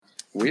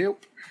Well,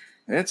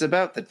 it's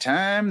about the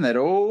time that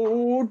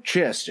old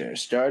Chester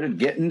started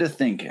getting to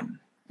thinking.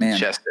 Man,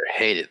 Chester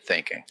hated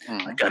thinking.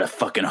 I got a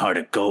fucking heart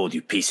of gold,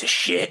 you piece of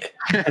shit.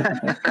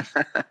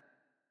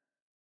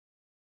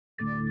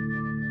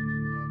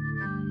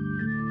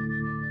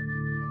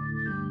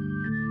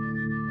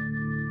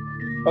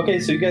 Okay,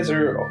 so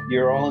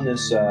you're all in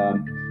this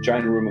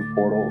giant room of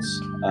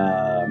portals,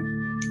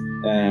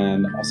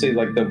 and I'll say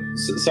like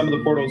some of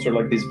the portals are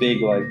like these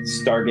big like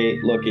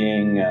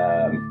Stargate-looking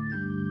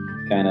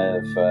kind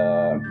of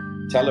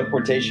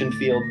teleportation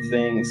field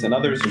things, and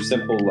others are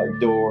simple like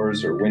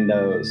doors or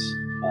windows.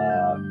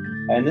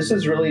 And this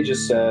is really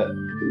just a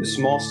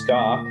small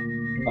stop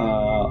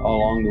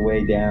along the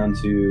way down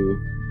to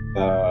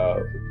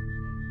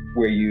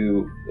where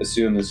you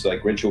assume this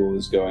like ritual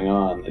is going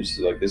on. There's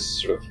like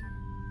this sort of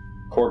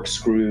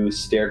corkscrew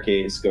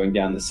staircase going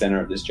down the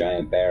center of this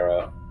giant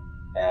barrow,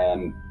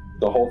 and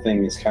the whole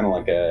thing is kind of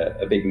like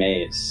a big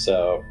maze.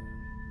 So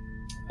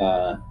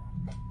you're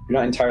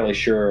not entirely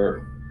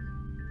sure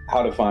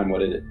how to find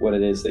what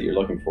it is that you're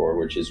looking for,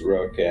 which is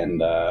Rook and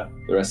the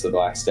rest of the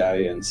Black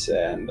Stallions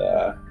and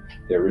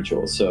their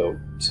rituals. So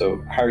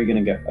how are you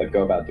going to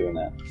go about doing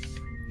that?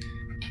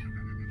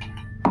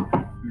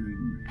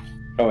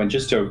 Oh, and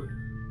just to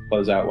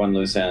close out one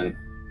loose end,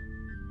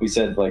 we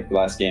said like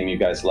last game you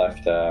guys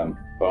left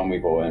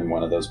Boneweevil in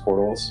one of those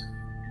portals,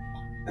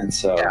 and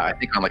so yeah, I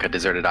think on like a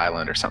deserted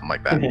island or something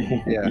like that.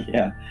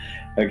 yeah.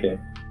 Okay.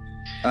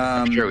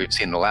 I'm sure we've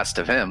seen the last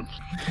of him.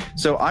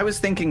 So I was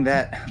thinking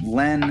that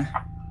Len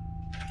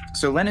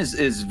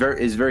is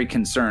very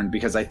concerned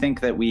because I think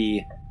that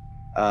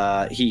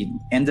he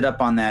ended up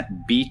on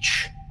that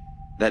beach,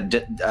 that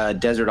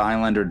desert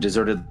island or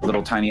deserted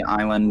little tiny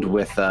island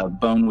with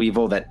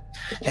Boneweevil, that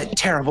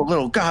terrible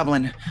little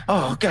goblin.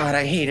 Oh God,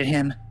 I hated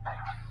him.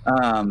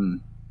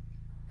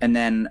 And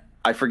then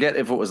I forget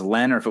if it was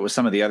Len or if it was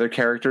some of the other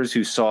characters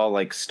who saw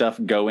like stuff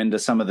go into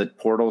some of the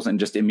portals and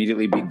just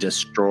immediately be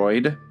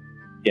destroyed.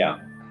 Yeah,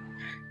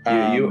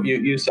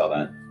 you saw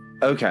that.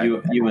 Okay,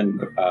 you and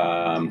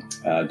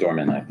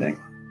Dorman, I think.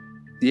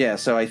 Yeah,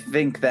 so I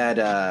think that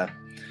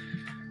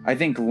I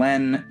think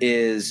Len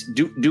is.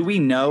 Do we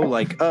know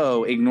like,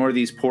 oh, ignore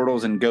these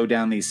portals and go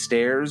down these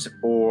stairs,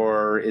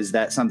 or is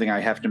that something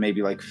I have to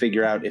maybe like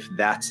figure out if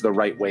that's the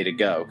right way to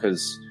go?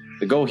 Because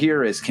the goal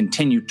here is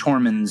continue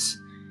Tormund's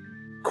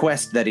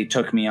quest that he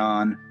took me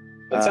on.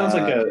 That sounds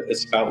like a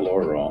spout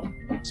lore roll.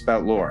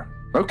 Spout lore.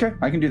 Okay,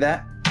 I can do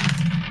that.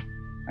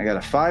 I got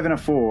a 5 and a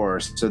 4,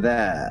 so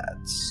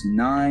that's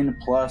 9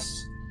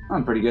 plus.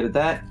 I'm pretty good at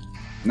that.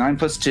 9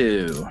 plus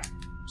 2.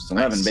 It's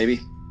 11, nice. Baby.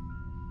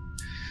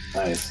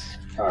 Nice.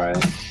 All right.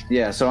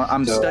 Yeah, so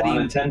I'm studying.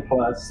 On a 10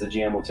 plus, the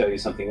GM will tell you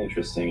something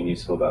interesting and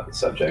useful about the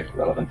subject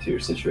relevant to your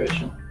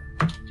situation.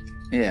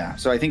 Yeah,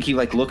 so I think he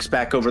like looks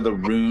back over the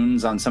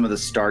runes on some of the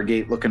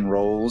Stargate-looking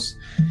rolls,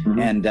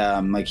 and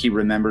like he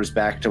remembers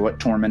back to what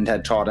Tormund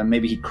had taught him.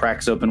 Maybe he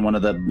cracks open one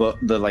of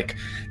the like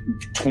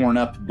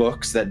torn-up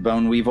books that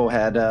Boneweevil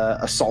had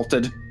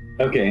assaulted.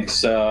 Okay,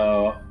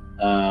 so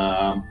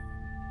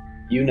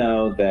you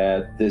know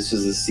that this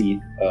is the seat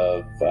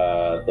of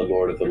the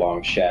Lord of the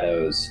Long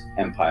Shadows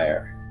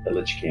Empire, the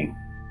Lich King,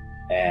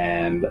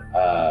 and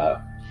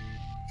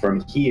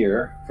from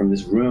here, from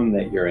this room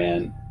that you're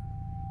in,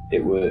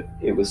 it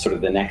was sort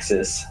of the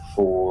nexus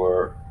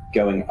for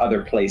going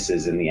other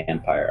places in the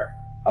Empire,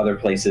 other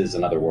places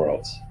and other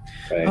worlds.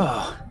 Right?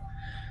 Oh,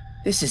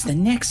 this is the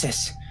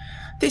nexus.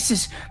 This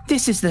is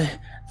the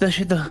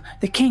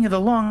king of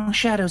the Long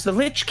Shadows, the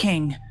Lich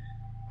King.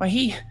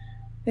 Why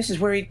this is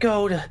where he'd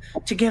go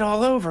to get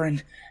all over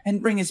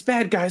and bring his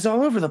bad guys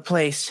all over the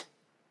place.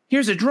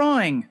 Here's a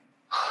drawing.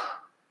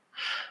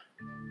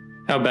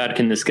 How bad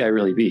can this guy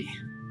really be?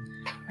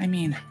 I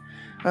mean,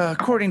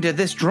 according to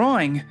this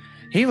drawing,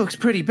 he looks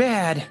pretty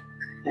bad.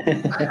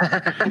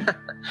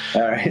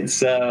 All right,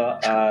 so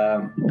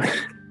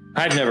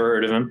I've never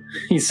heard of him.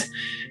 He's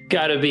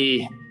got to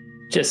be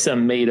just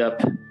some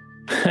made-up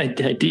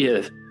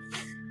idea.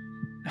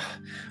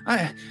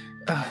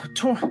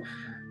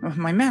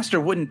 My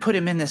master wouldn't put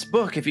him in this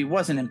book if he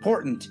wasn't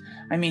important.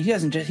 I mean,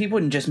 he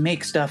wouldn't just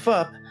make stuff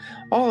up.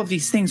 All of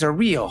these things are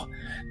real.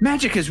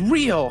 Magic is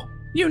real.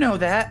 You know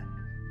that.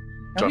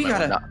 And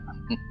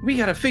we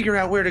gotta figure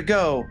out where to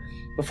go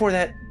before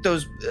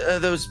those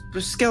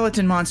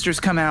skeleton monsters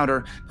come out,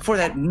 or before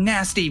that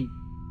nasty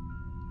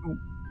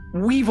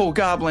Weevil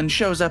goblin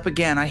shows up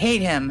again. I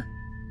hate him.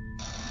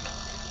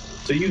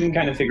 So you can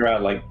kind of figure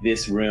out like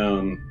this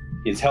room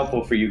is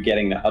helpful for you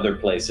getting to other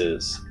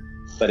places,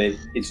 but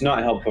it's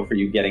not helpful for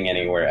you getting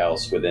anywhere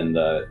else within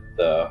the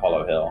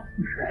Hollow Hill.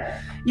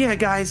 Yeah,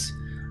 guys.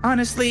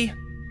 Honestly,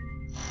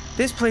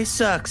 this place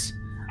sucks.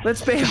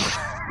 Let's bail.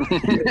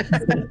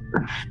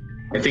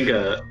 I think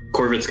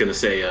Corvitt's going to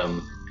say,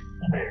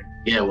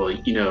 yeah, well,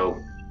 you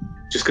know,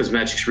 just because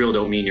magic's real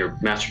don't mean your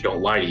master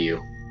don't lie to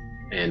you.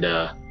 And,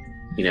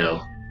 you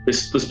know,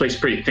 this place is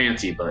pretty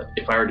fancy, but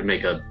if I were to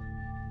make a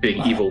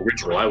big evil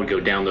ritual, I would go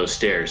down those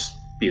stairs,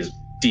 be as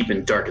deep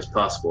and dark as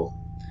possible.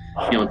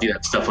 You don't do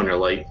that stuff under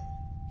light.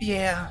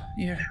 Yeah,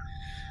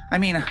 I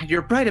mean,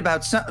 you're right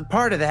about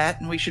part of that,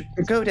 and we should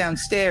go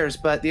downstairs,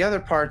 but the other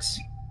parts...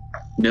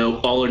 No,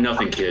 all or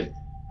nothing, kid.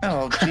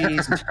 Oh,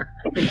 jeez.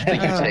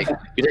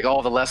 you take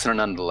all the lesson or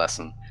none of the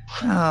lesson.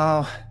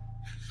 Oh.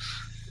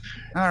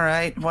 All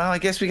right. Well, I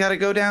guess we got to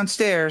go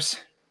downstairs.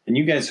 And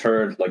you guys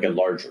heard like a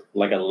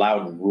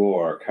loud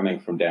roar coming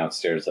from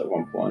downstairs at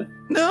one point.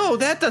 No,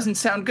 that doesn't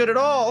sound good at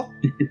all.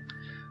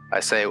 I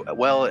say,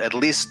 well, at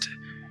least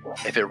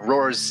if it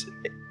roars,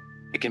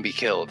 it can be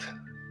killed.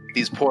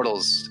 These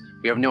portals,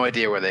 we have no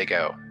idea where they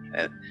go.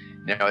 And,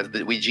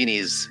 we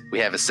genies, we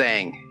have a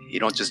saying, you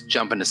don't just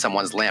jump into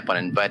someone's lamp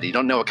uninvited. You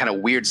don't know what kind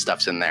of weird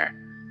stuff's in there.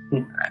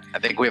 I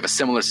think we have a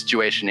similar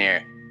situation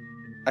here.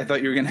 I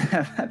thought you were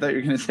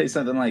gonna say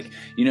something like,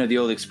 the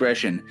old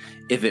expression,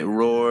 if it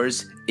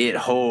roars, it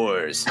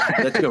whores.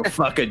 Let's go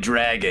fuck a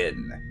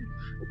dragon.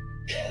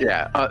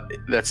 Yeah,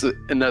 that's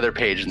another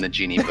page in the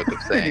genie book of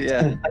sayings.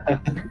 Yeah.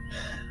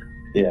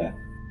 Yeah.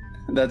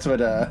 That's what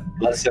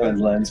Lesso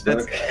and Len's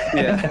book.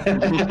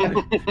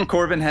 Yeah.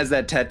 Corbin has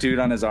that tattooed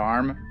on his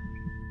arm.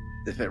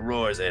 If it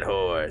roars, it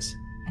whores.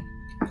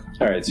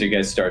 All right, so you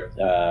guys start.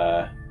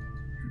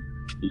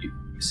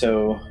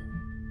 So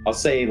I'll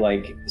say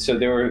so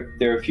there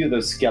are a few of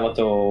those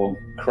skeletal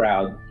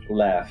crowd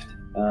left.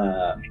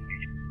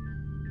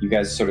 You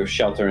guys sort of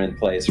shelter in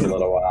place for a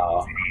little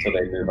while until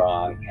they move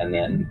on, and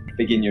then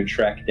begin your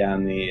trek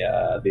down the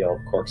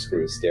old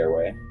corkscrew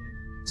stairway.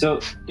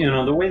 So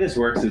the way this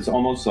works is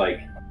almost like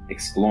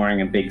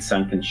exploring a big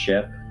sunken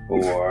ship,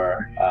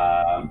 or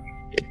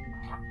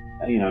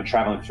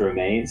traveling through a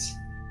maze.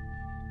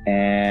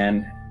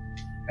 And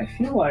I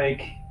feel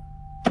like,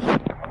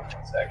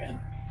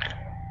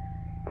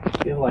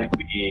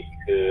 we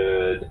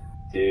could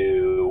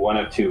do one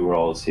of two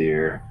roles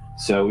here.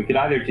 So we could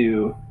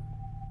either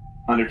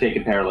undertake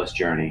a perilous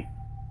journey,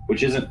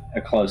 which isn't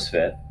a close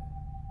fit,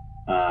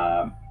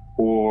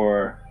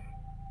 or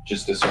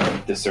just a sort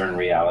of discern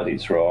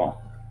realities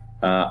roll,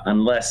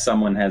 unless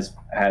someone has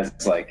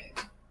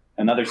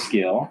another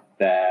skill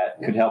that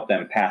could help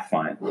them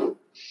pathfind.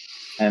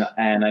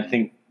 And I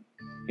think,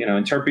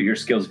 interpret your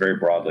skills very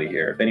broadly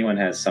here. If anyone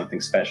has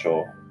something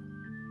special,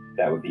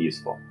 that would be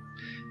useful.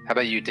 How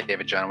about you,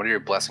 David John? What are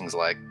your blessings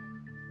like?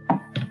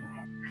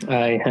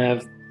 I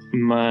have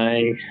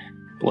my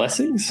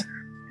blessings?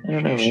 I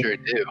don't know. You sure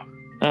do.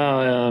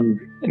 I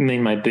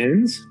mean my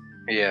boons?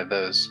 Yeah,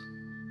 those.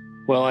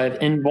 Well, I have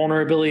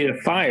invulnerability to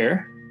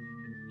fire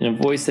and a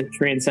voice that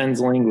transcends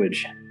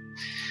language.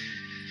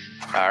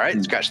 All right,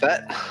 scratch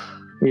that.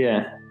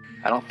 Yeah.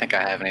 I don't think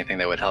I have anything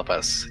that would help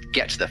us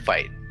get to the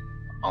fight.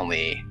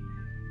 Only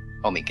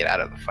get out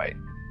of the fight.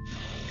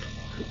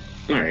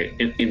 All right.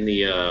 In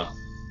the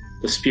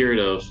spirit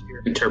of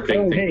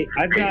interpreting. Oh, hey,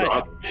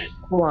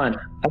 hold on.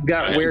 I've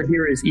got where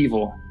here is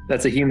evil.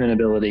 That's a human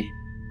ability.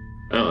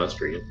 Oh, that's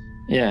pretty good.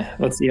 Yeah,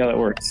 let's see how that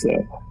works.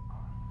 So,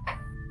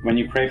 when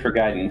you pray for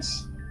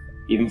guidance,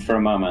 even for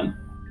a moment,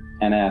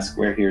 and ask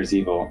where here is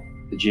evil,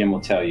 the GM will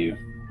tell you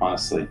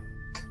honestly.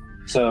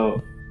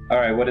 So, all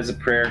right, what does a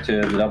prayer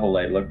to the double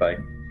light look like?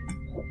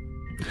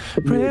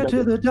 Prayer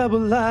to the double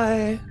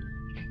light.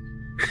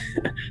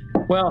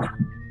 Well,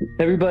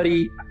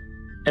 everybody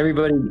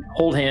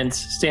hold hands,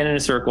 stand in a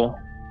circle.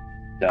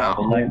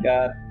 Double light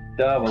God,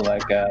 double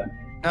light God.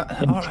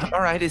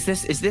 All right, is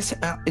this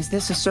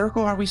a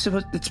circle? Are we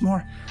supposed? It's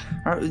more.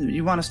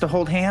 You want us to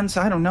hold hands?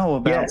 I don't know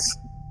about. Yes.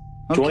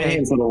 Okay. Join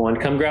hands, little one.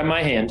 Come grab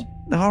my hand.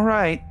 All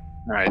right.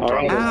 All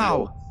right.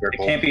 Ow. It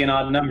can't be an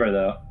odd number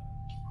though.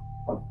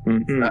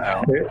 Mm-hmm.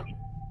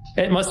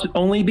 It must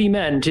only be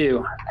men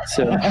too.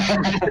 So.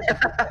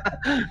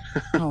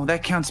 Oh,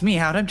 that counts me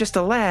out. I'm just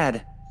a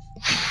lad.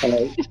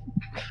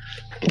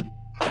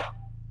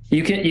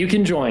 You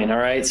can join. All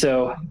right.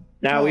 So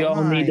now we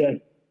all need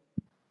to.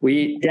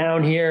 We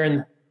down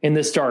here in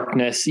this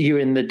darkness. You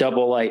in the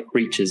double light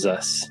reaches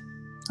us.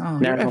 Oh,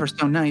 you're ever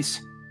so nice.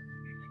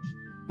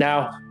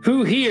 Now,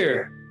 who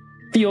here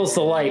feels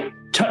the light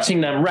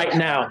touching them right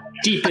now,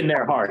 deep in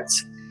their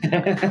hearts?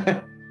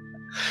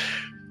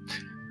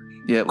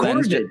 Yeah,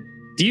 Len's do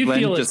you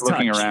feel just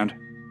looking around?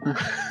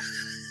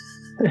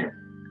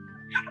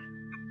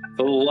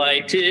 The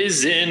light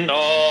is in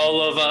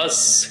all of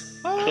us.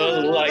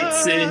 The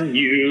light's in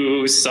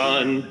you,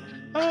 son.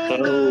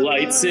 The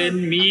light's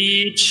in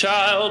me,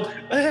 child.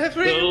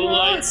 Everyone. The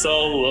light's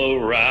all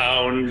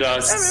around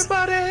us.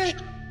 Everybody.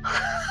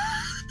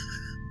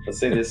 Let's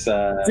say this.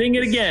 Sing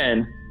it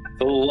again.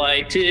 The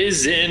light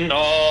is in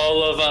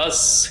all of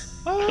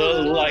us.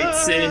 The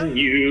light's in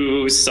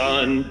you,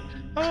 son.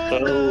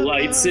 The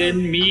light's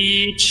in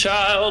me,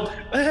 child.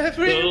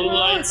 Everyone. The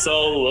light's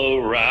all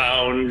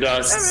around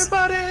us.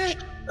 Everybody.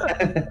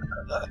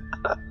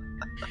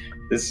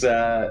 This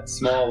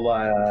small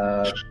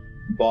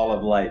ball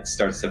of light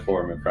starts to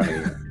form in front of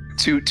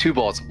you. Two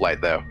balls of light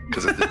though,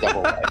 because it's a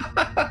double light.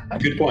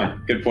 Good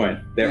point.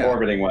 They're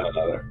orbiting one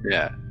another.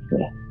 Yeah.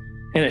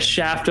 And a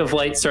shaft of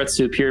light starts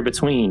to appear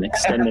between,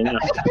 extending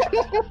up.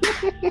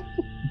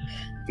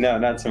 No,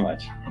 not so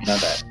much. Not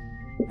that.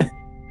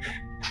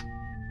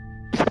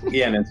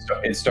 Yeah, and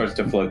it starts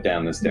to float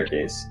down the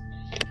staircase,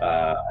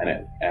 and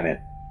it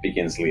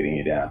begins leading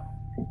you down.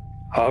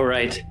 All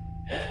right.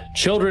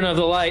 Children of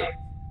the light,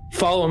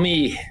 follow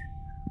me,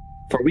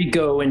 for we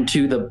go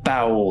into the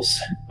bowels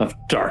of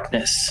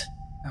darkness.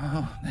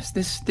 Oh,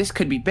 this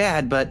could be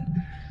bad, but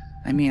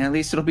I mean, at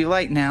least it'll be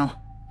light now.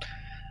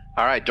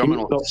 All right,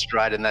 Dorman will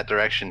stride in that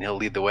direction. He'll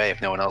lead the way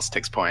if no one else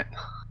takes point.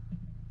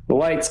 The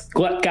light's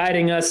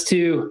guiding us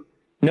to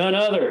none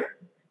other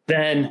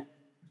than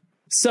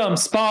some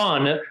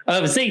spawn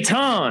of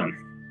Zayton.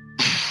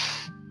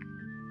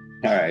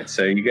 All right,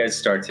 so you guys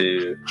start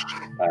to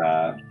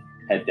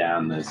head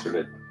down the sort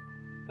of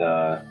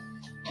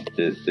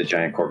the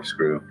giant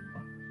corkscrew.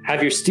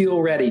 Have your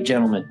steel ready,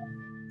 gentlemen.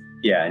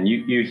 Yeah, and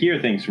you hear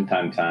things from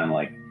time to time,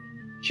 like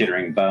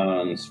chittering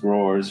bones,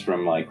 roars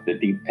from like the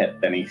deep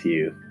pit beneath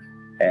you,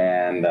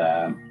 and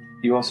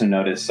you also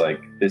notice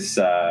like this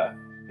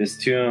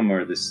tomb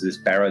or this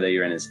barrow that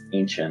you're in is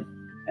ancient,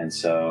 and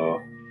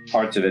so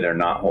parts of it are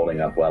not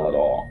holding up well at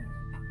all.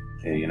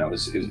 You know,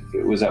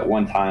 it was at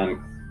one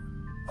time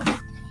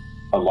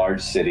a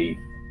large city,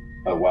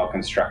 a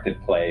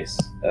well-constructed place,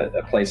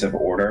 a place of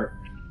order,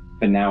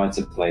 but now it's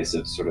a place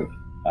of sort of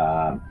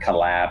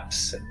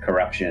collapse,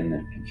 corruption,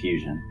 and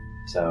confusion.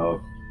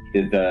 So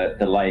the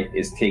light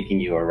is taking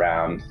you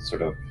around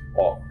sort of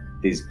all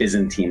these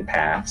Byzantine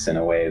paths in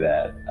a way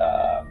that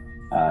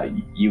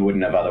you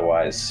wouldn't have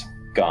otherwise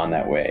gone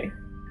that way.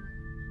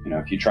 You know,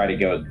 if you try to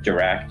go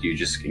direct, you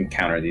just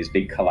encounter these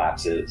big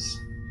collapses.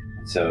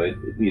 So it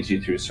leads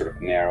you through sort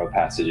of narrow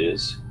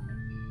passages.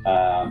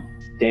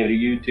 David, are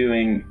you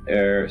doing,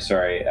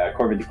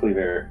 Corvid the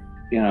Cleaver,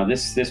 you know,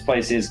 this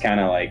place is kind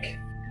of like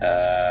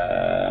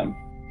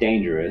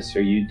dangerous.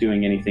 Are you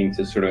doing anything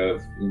to sort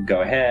of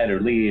go ahead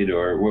or lead,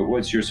 or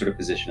what's your sort of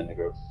position in the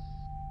group?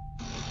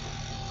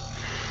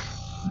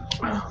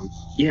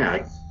 Yeah,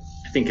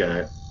 I think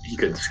he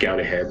could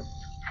scout ahead,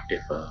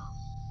 if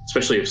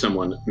especially if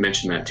someone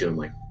mentioned that to him,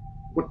 like,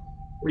 what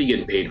are you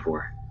getting paid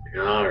for?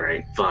 All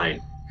right,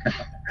 fine.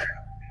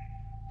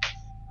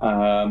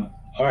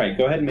 All right,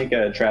 go ahead and make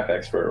a trap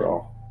expert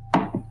roll.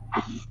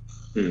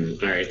 All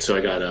right, so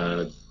I got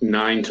a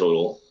 9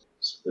 total.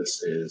 So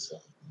this is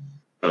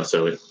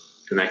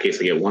in that case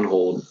I get 1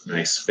 hold and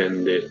I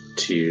spend it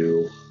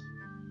to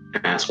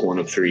ask one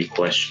of 3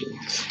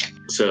 questions.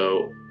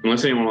 So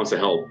unless anyone wants to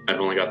help, I've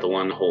only got the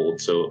 1 hold.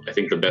 So I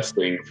think the best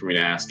thing for me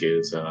to ask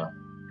is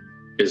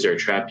there a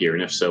trap here,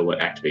 and if so, what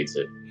activates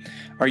it?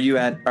 Are you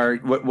at?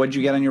 What'd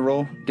you get on your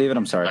roll, David?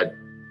 I'm sorry.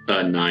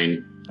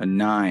 9. A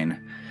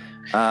 9.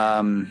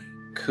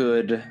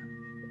 Could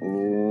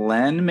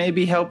Len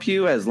maybe help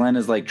you, as Len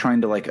is like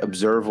trying to like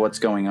observe what's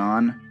going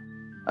on,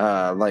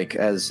 like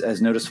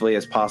as noticeably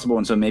as possible,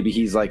 and so maybe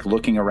he's like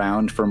looking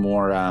around for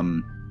more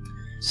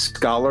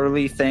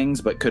scholarly things,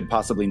 but could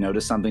possibly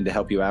notice something to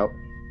help you out.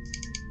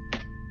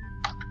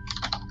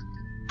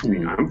 I'm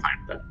fine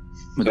with that.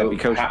 Would that be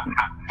coach?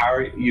 How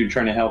are you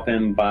trying to help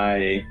him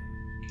by?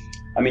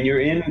 I mean,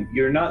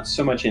 you're not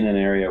so much in an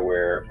area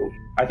where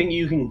I think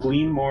you can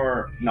glean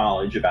more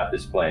knowledge about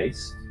this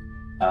place.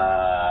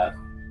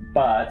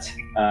 But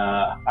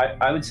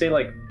I would say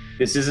like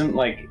this isn't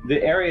like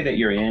the area that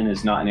you're in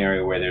is not an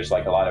area where there's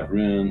like a lot of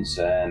runes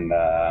and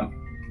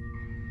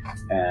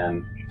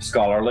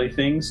scholarly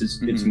things.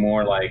 It's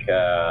more like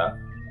a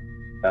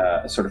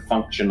sort of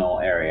functional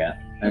area,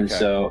 and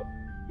so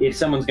if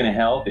someone's going to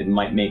help, it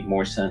might make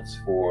more sense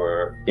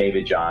for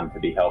David John to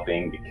be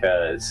helping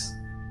because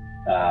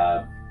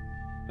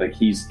like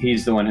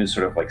he's the one who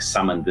sort of like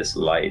summoned this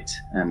light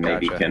and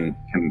maybe can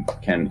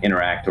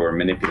interact or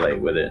manipulate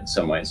with it in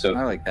some way. So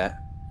I like that.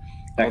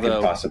 That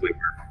could possibly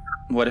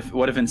work.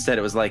 What if instead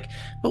it was like,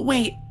 but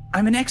wait,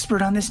 I'm an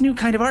expert on this new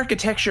kind of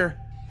architecture.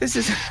 This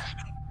is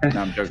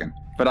no, I'm joking.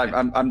 But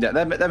I'm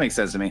that makes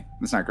sense to me.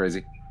 It's not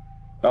crazy.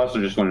 I also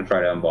just want to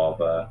try to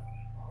involve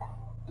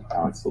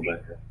Alex a little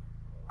bit.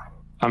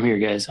 I'm here,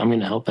 guys. I'm going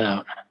to help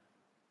out.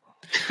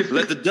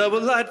 Let the double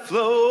light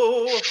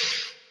flow.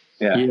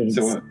 Yeah. Yes.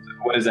 So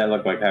what does that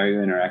look like? How are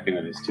you interacting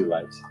with these 2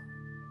 lights?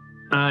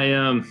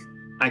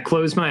 I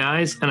close my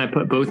eyes and I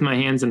put both my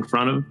hands in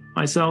front of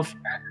myself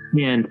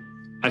and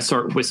I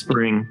start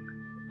whispering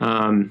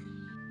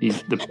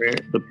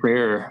the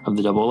prayer of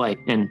the double light.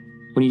 And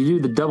when you do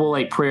the double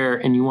light prayer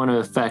and you want to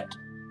affect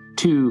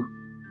 2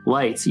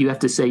 lights, you have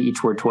to say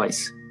each word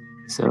twice.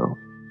 So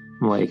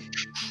I'm like,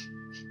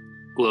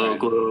 glow,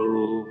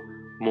 glow,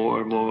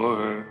 more,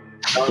 more.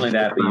 Not only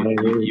that, but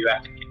you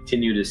have to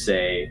continue to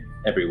say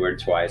every word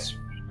twice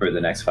for the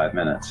next 5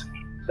 minutes.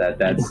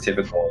 That's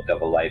typical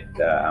double light,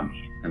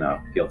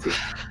 guilty.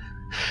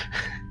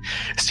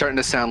 It's starting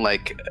to sound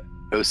like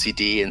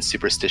OCD and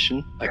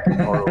superstition. Like,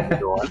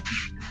 go on.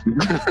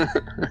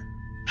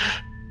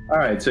 All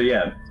right, so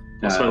yeah.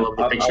 Also, I love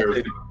the picture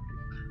of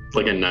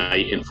like a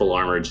knight in full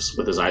armor, just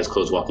with his eyes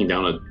closed, walking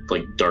down a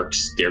like dark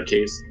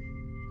staircase.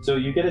 So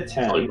you get a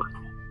 10,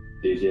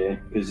 DJ,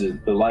 because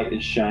the light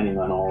is shining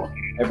on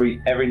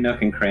every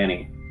nook and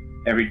cranny,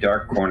 every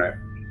dark corner.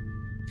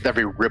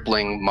 Every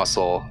rippling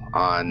muscle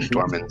on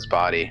Dorman's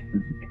body.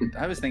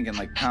 I was thinking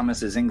like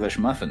Thomas's English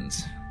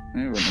muffins.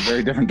 They went in a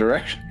very different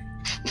direction.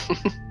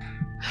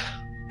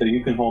 So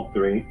you can hold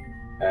 3,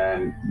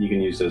 and you can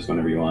use those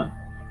whenever you want.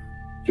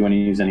 Do you want to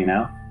use any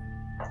now?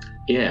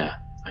 Yeah,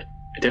 I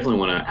definitely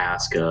want to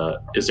ask,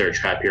 is there a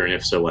trap here? And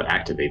if so, what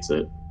activates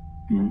it?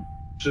 Mm-hmm.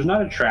 So there's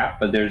not a trap,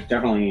 but there's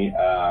definitely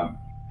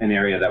an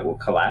area that will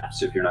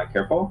collapse if you're not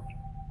careful,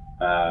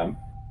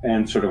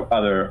 and sort of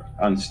other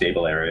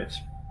unstable areas.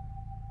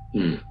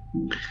 So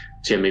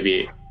yeah,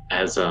 maybe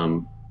as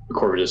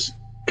Corvid is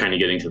kind of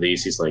getting to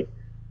these, he's like,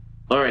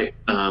 all right,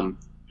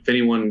 if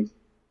anyone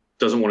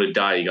doesn't want to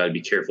die, you got to be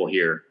careful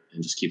here,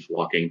 and just keeps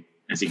walking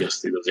as he goes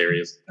through those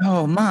areas.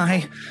 Oh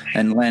my.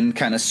 And Len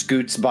kind of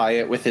scoots by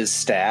it with his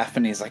staff,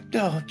 and he's like,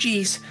 oh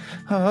geez.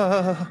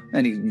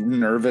 And he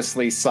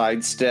nervously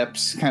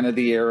sidesteps kind of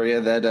the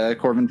area that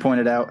Corvid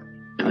pointed out.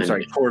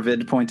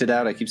 Corvid pointed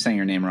out. I keep saying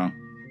your name wrong.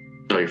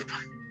 And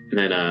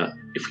then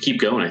if we keep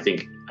going, I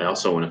think I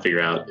also want to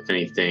figure out if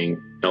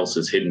anything else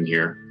is hidden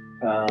here.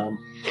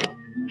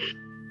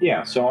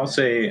 Yeah, so I'll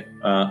say,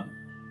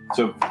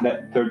 so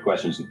that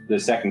the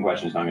second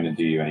question is not going to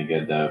do you any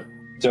good, though.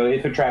 So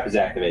if a trap is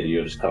activated,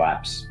 you'll just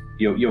collapse.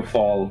 You'll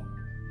fall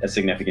a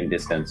significant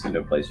distance into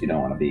a place you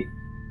don't want to be.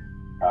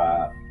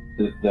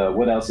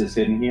 What else is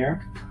hidden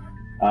here?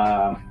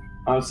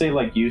 I'll say,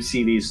 like, you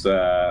see these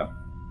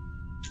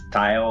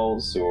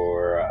tiles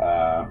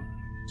or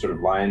sort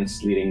of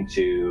lines leading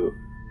to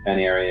an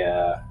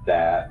area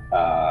that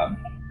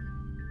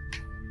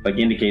like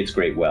indicates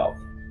great wealth.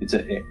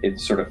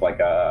 It's sort of like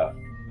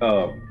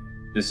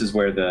this is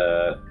where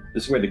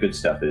the good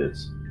stuff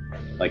is.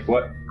 Like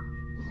what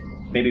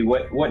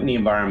in the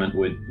environment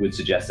would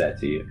suggest that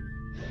to you?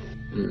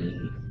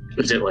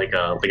 Is it like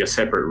a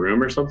separate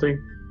room or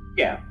something?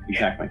 Yeah,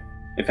 exactly.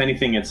 If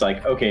anything, it's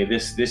like, okay,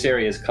 this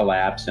area is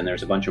collapsed and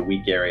there's a bunch of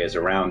weak areas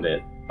around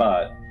it,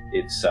 but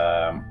it's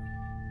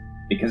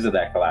because of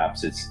that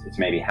collapse, it's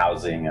maybe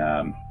housing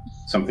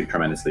something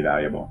tremendously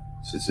valuable.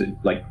 So it's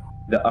like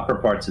the upper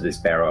parts of this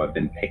barrow have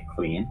been picked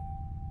clean,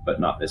 but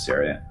not this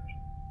area.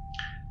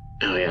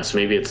 Oh yeah, so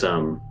maybe it's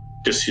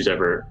just who's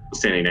ever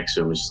standing next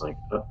to him is just like,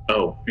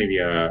 maybe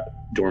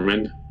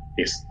Dormund.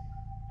 Yes,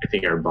 I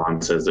think our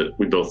bond says that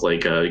we both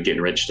like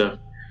getting rich stuff.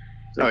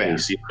 So you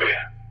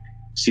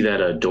see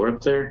that door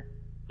up there?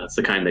 That's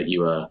the kind that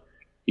you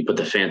put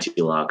the fancy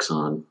locks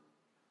on.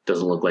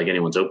 Doesn't look like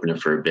anyone's opened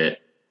it for a bit.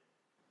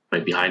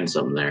 Might be hiding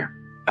something there.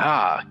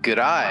 Ah, good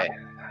eye.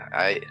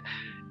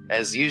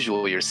 As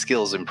usual, your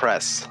skills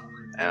impress.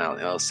 And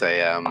I'll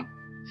say,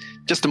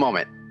 just a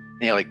moment.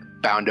 And you like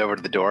bound over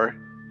to the door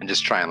and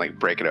just try and like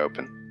break it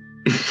open.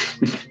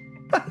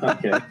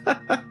 Okay.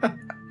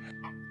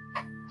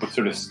 What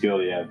sort of skill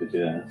do you have to do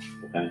that?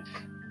 Okay.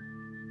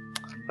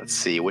 Let's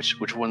see,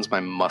 which one's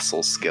my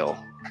muscle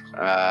skill?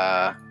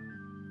 Gotta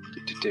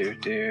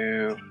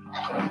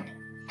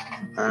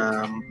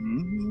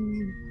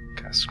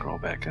scroll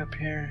back up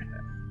here.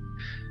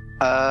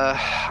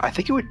 I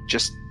think it would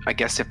just, I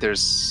guess if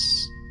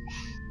there's,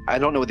 I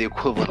don't know what the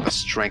equivalent of a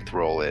strength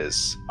roll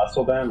is.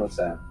 Muscle band? What's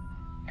that?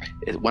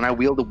 When I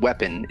wield a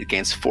weapon, it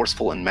gains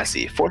forceful and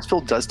messy.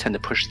 Forceful does tend to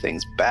push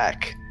things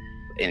back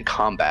in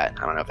combat.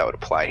 I don't know if that would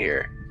apply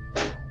here.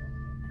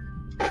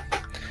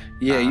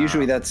 Yeah,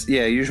 usually that's,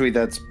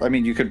 I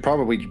mean, you could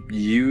probably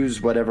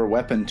use whatever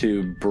weapon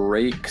to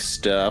break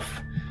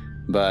stuff,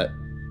 but...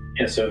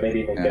 Yeah, so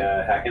maybe make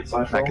a hack and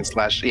slash roll? Hack and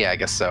slash, yeah, I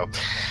guess so.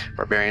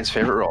 Barbarian's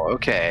favorite roll,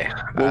 okay.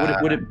 Well,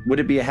 would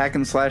it be a hack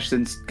and slash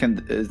since,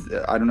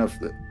 I don't know if,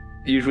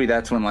 usually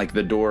that's when, like,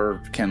 the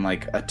door can,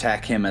 like,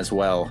 attack him as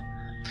well.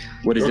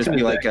 Would it just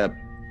be like a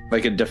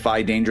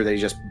defy danger that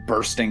he's just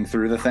bursting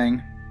through the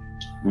thing?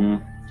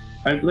 All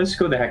right, let's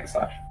go with the hack and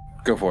slash.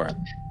 Go for it.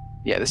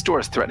 Yeah, this door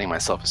is threatening my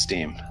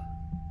self-esteem.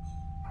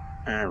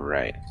 All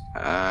right.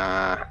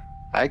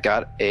 I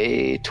got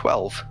a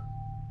 12.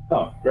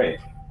 Oh, great.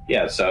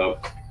 Yeah, so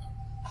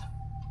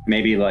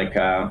maybe like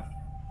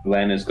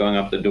Len is going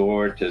up the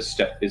door to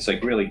step. It's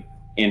like really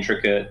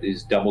intricate,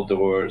 these double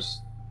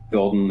doors,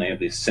 golden. They have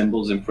these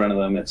symbols in front of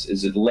them. It's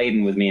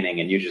laden with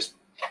meaning, and you just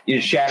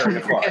shatter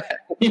it apart.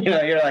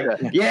 You're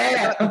like,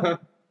 yeah.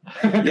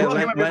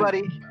 Welcome,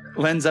 everybody.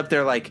 Len's up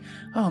there like,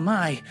 oh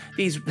my,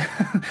 these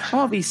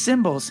all these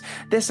symbols.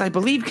 This I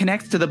believe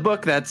connects to the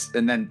book that's,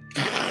 and then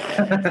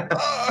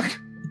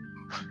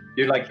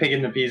you're like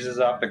picking the pieces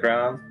off the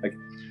ground. Like,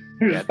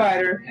 here's a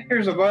spider,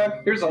 here's a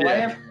book, here's a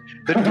lamp.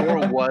 The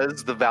door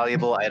was the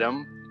valuable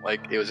item.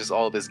 Like it was just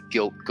all this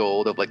gilt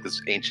gold of like this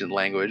ancient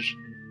language.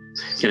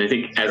 And I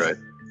think as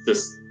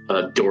this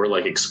door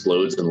like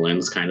explodes and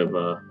Len's kind of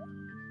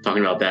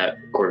talking about that,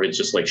 Corvid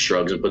just like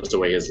shrugs and puts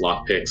away his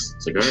lockpicks.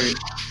 It's like, all right.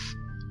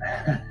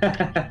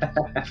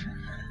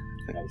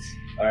 Nice.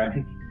 All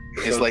right.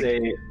 It's so like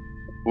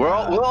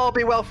we'll all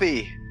be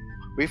wealthy.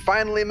 We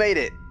finally made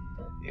it.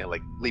 You know,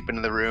 like leap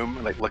into the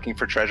room, like looking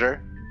for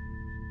treasure.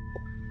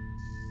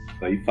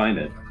 Well, you find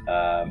it.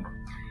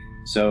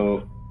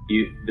 So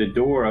the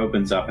door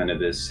opens up into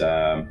this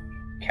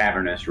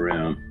cavernous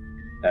room.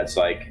 That's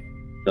like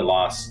the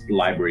lost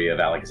library of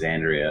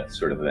Alexandria,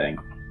 sort of thing.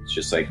 It's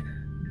just like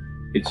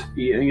it's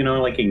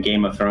like in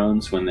Game of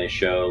Thrones when they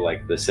show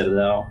like the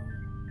Citadel.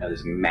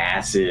 this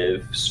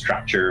massive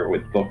structure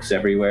with books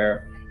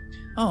everywhere.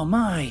 Oh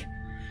my!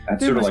 That's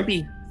There sort of must like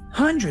be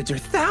hundreds or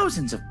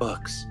thousands of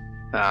books.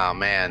 Oh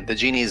man, the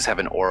genies have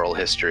an oral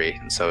history,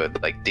 and so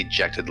like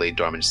dejectedly,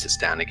 Dorman sits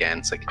down again.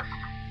 It's like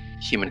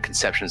human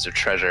conceptions of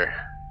treasure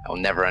I'll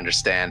never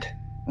understand.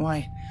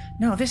 Why,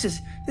 no, this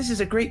is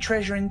a great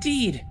treasure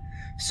indeed.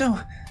 So,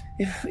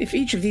 if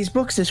each of these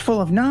books is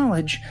full of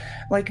knowledge,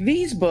 like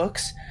these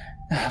books,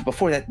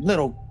 before that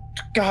little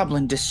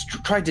goblin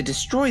tried to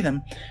destroy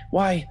them,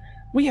 why,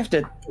 we have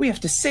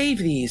to save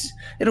these.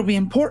 It'll be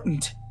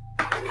important.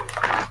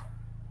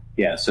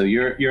 Yeah, so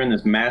you're in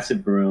this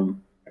massive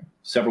room,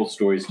 several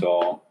stories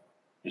tall,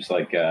 just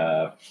like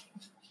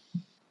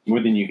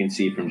more than you can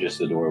see from just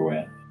the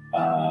doorway.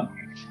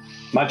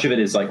 Much of it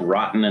is like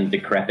rotten and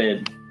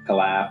decrepit,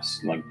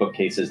 collapsed, like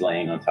bookcases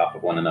laying on top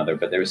of one another,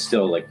 but there's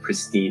still like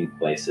pristine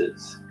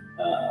places.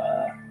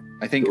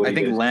 I think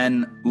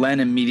Len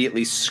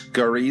immediately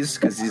scurries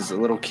because he's a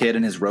little kid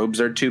and his robes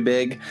are too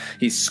big.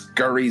 He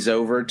scurries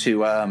over to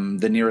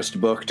the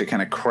nearest book to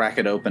kind of crack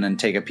it open and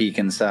take a peek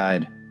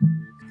inside.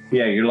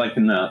 Yeah, you're like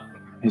in the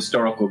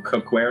historical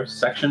cookware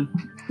section.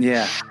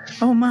 Yeah.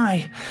 Oh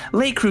my,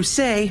 Le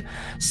Creuset,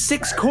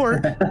 6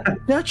 quart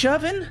Dutch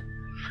oven.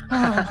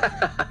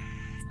 Oh.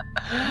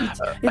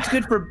 It's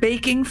good for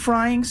baking,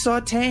 frying,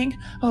 sautéing.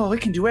 Oh,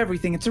 it can do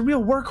everything. It's a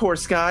real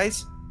workhorse,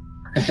 guys.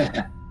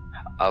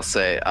 I'll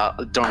say,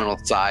 Dorman will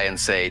sigh and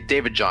say,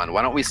 David John,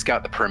 why don't we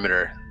scout the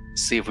perimeter,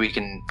 see if we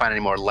can find any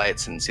more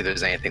lights and see if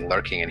there's anything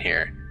lurking in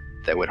here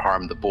that would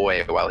harm the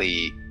boy while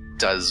he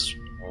does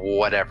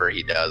whatever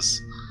he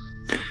does.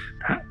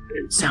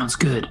 Sounds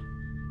good.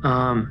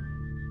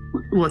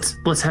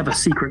 Let's have a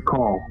secret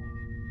call.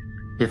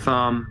 If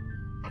I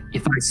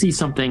see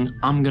something,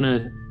 I'm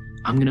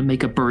gonna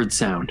make a bird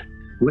sound.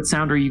 What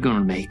sound are you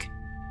gonna make?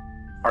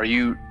 Are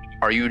you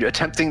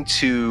attempting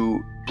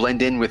to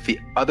blend in with the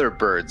other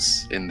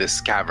birds in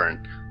this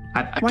cavern?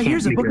 Why,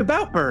 here's a book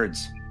about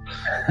birds.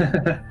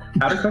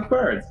 How to cook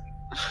birds.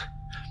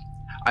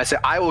 I say,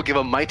 I will give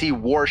a mighty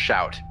war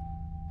shout.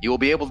 You will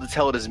be able to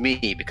tell it is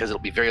me because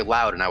it'll be very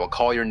loud and I will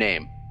call your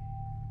name.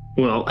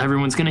 Well,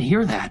 everyone's gonna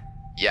hear that.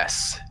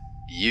 Yes,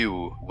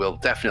 you will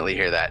definitely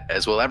hear that,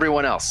 as will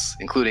everyone else,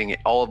 including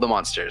all of the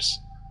monsters.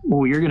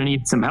 Well, you're gonna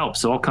need some help,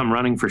 so I'll come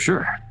running for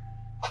sure.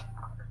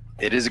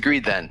 It is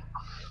agreed then.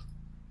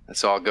 And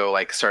so I'll go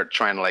start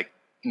trying to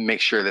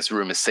make sure this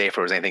room is safe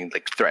or is anything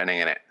threatening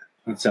in it.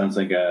 That sounds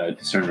like a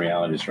discern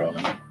realities roll.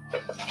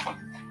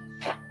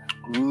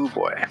 Ooh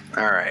boy.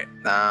 All right.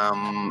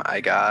 I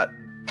got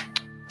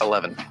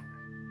 11.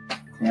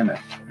 Damn it.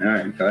 All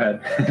right, go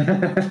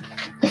ahead.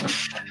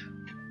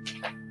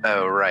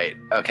 Oh, right.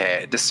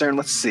 Okay. Discern,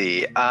 let's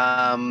see.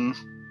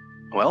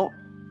 Well,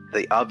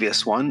 the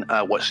obvious one,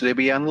 what should I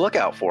be on the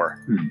lookout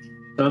for?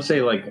 So I'll say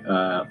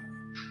above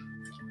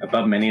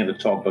many of the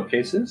tall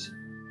bookcases,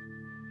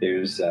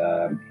 there's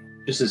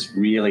just this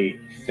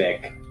really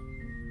thick,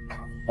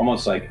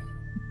 almost like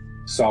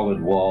solid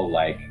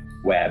wall-like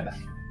web.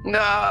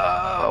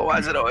 No,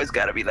 why's it always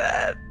got to be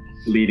that?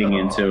 Leading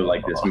into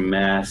this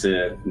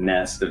massive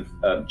nest of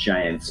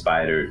giant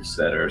spiders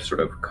that are sort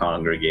of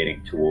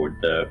congregating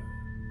toward the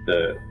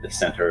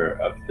center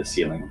of the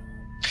ceiling.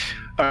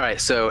 All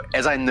right, so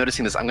as I'm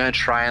noticing this, I'm going to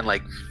try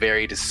and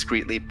very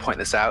discreetly point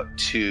this out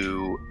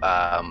to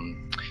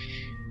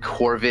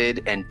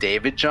Corvid and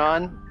David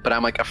John, but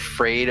I'm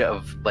afraid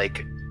of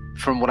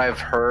from what I've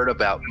heard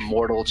about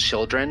mortal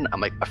children,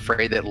 I'm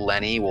afraid that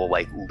Lenny will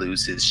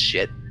lose his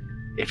shit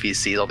if he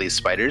sees all these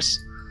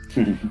spiders.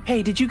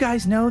 Hey, did you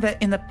guys know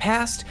that in the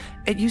past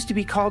it used to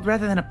be called,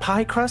 rather than a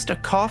pie crust, a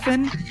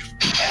coffin?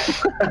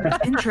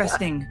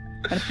 Interesting.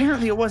 And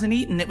apparently it wasn't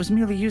eaten, it was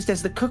merely used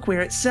as the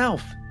cookware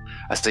itself.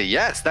 I say,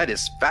 yes, that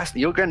is fast.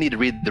 You're going to need to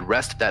read the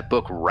rest of that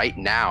book right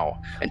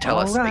now and tell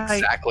us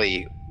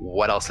exactly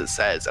what else it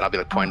says. And I'll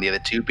be pointing the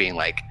other two, being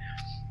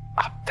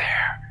up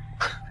there.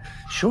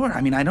 Sure. I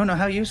mean, I don't know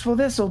how useful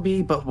this will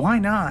be, but why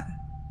not?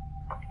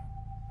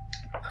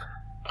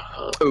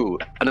 Ooh,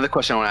 another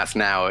question I want to ask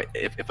now,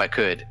 if I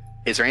could.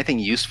 Is there anything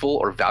useful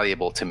or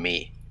valuable to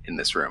me in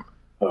this room?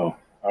 Oh,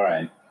 all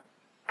right.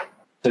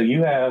 So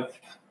you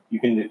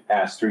can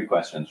ask 3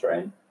 questions,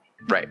 right?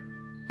 Right.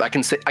 I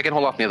can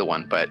hold off the other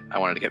one, but I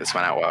wanted to get this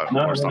one out while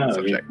we're still on the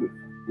subject.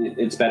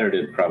 It's better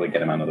to probably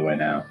get him out of the way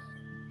now.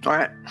 All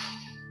right.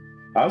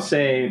 I'll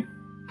say,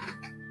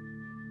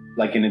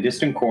 in a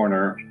distant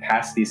corner,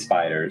 past these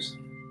spiders,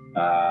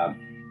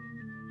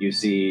 you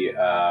see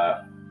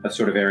a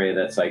sort of area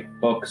that's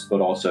books, but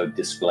also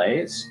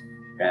displays.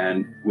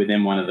 And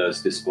within one of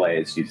those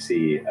displays, you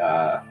see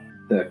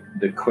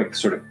the quick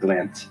sort of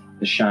glint,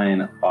 the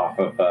shine off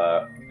of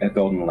a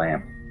golden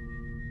lamp.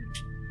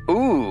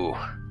 Ooh.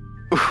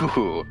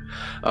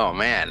 Oh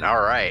man.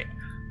 All right.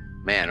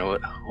 Man,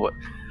 what?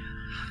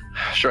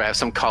 Sure, I have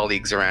some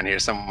colleagues around here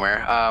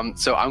somewhere.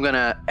 So I'm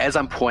gonna, as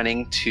I'm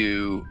pointing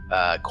to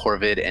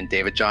Corvid and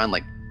David John,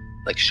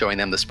 showing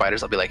them the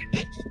spiders, I'll be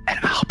and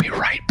I'll be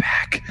right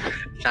back.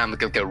 And I'm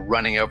gonna go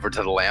running over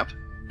to the lamp.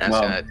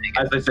 Well, as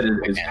I said,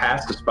 it's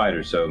past the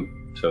spider, so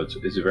So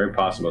it's very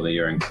possible that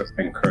you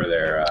incur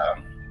their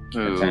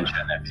attention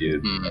if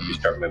you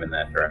start moving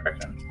that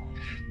direction.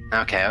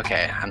 Okay. I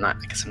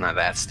guess I'm not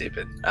that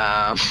stupid.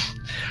 I'm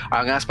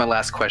gonna ask my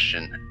last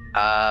question.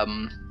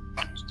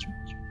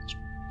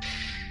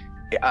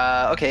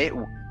 Okay,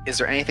 is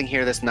there anything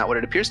here that's not what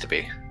it appears to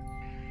be?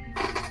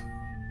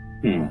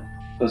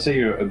 Let's say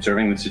you're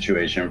observing the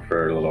situation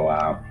for a little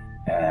while,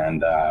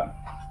 and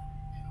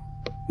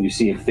you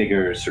see a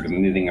figure sort of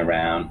moving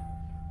around,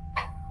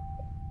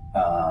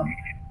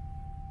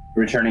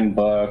 returning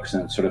books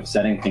and sort of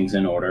setting things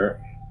in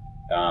order,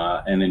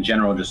 and in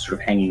general just sort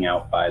of hanging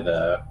out by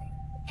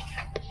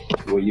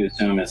what you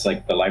assume is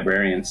like the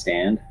librarian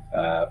stand,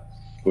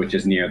 which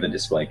is near the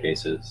display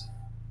cases.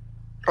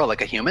 Oh,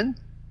 like a human?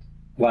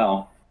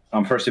 Well,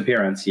 on first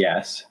appearance,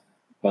 yes.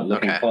 But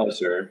looking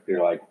closer,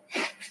 you're like,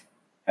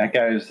 that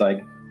guy is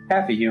like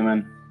half a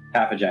human,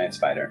 half a giant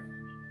spider.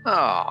 Oh.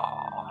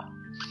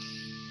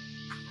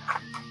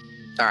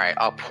 All right,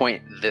 I'll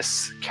point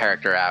this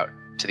character out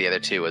to the other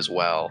two as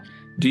well.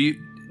 Do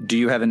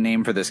you have a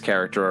name for this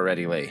character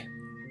already, Lee?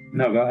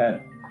 No, go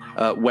ahead.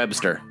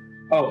 Webster.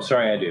 Oh,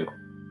 sorry, I do.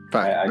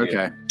 Fine. I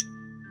okay.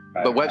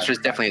 But Webster's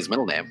definitely his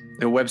middle name.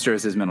 Webster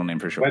is his middle name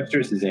for sure.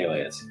 Webster's his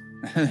alias.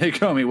 They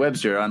call me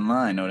Webster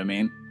online, know what I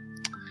mean?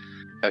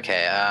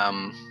 Okay,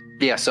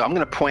 yeah, so I'm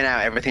going to point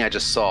out everything I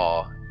just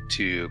saw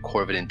to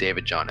Corvid and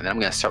David John, and then I'm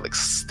going to start like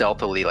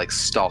stealthily like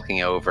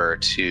stalking over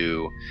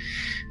to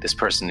this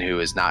person who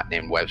is not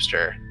named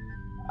Webster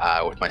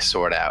with my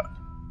sword out.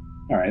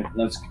 All right,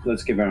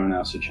 let's give everyone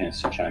else a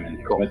chance to chime in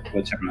here. Cool.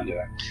 What's everyone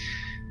doing?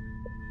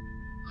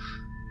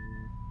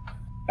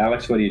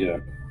 Alex, what are you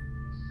doing?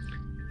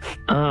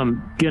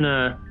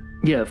 Gonna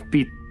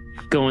be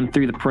going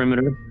through the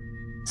perimeter,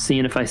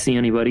 seeing if I see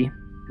anybody.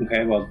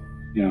 Okay, well,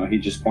 he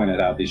just pointed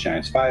out these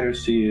giant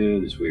spiders to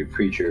you, this weird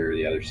creature,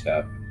 the other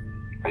stuff.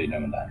 What are you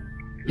doing with that?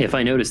 If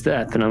I notice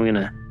that, then I'm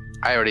gonna...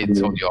 I already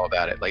told you all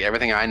about it. Like,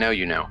 everything I know,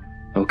 you know.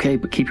 Okay,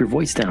 but keep your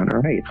voice down. All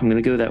right, I'm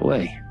gonna go that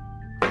way.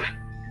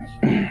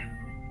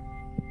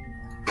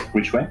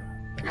 Which way?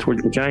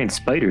 Towards the giant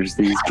spiders,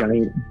 these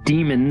giant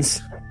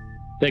demons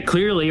that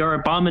clearly are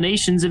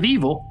abominations of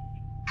evil.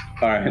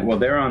 All right, well,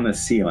 they're on the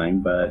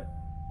ceiling, but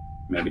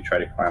maybe try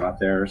to climb up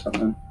there or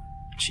something.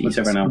 Jesus. What's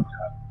everyone else?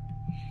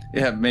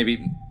 Yeah,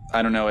 maybe.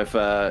 I don't know if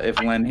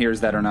Len hears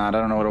that or not.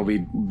 I don't know what'll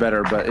be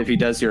better, but if he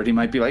does hear it, he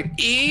might be like,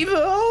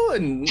 evil,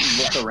 and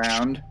look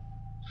around.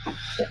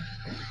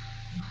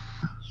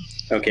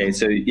 Okay,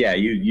 so yeah,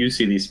 you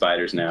see these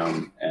spiders now,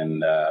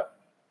 and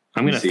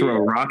I'm going to throw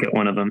a rock at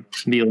one of them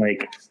and be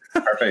like...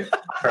 Perfect.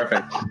 All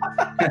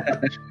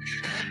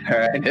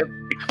right. Yep.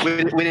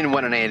 We didn't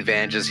want any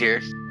advantages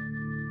here.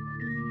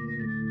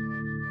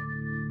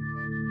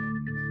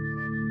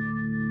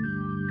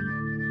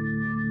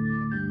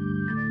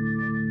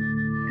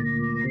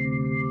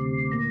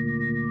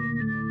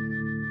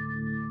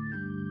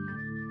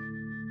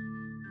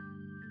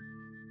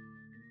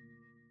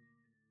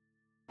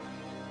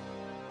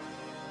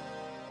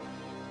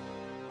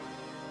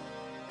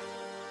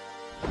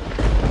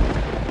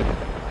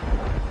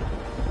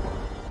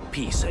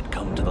 Peace had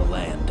come to the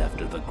land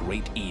after the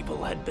great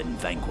evil had been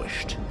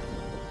vanquished.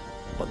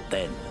 But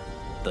then,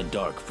 the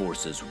dark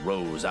forces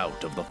rose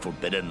out of the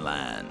Forbidden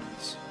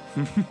Lands.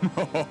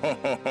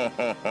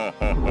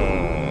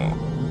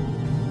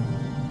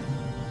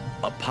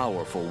 A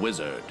powerful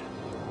wizard.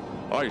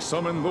 I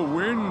summon the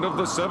wind of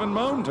the Seven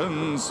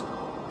Mountains.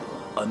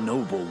 A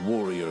noble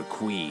warrior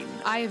queen.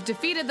 I have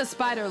defeated the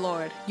Spider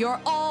Lord. You're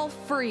all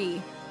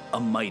free. A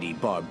mighty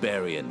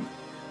barbarian.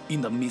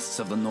 In the mists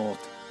of the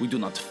north, we do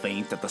not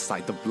faint at the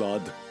sight of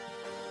blood.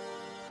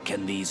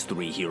 Can these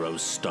three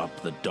heroes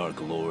stop the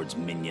Dark Lord's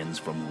minions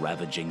from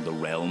ravaging the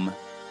realm?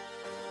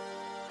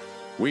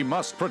 We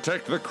must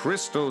protect the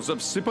crystals of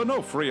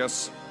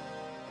Siponofrius.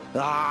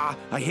 Ah,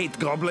 I hate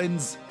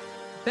goblins.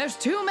 There's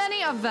too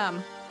many of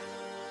them.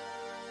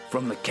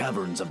 From the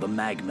caverns of the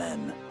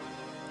Magmen.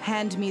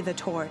 Hand me the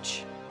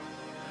torch.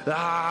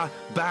 Ah,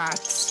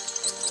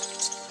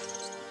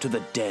 bats! To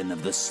the den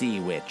of the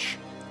Sea Witch.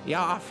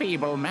 Your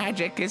feeble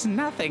magic is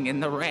nothing in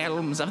the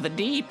realms of the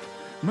deep.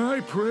 My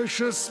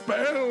precious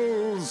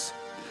spells!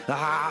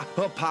 Ah,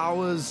 her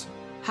powers!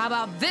 How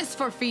about this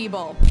for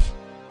feeble?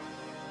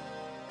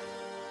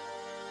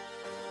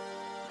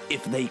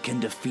 If they can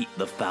defeat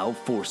the foul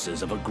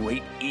forces of a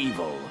great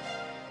evil.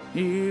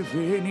 If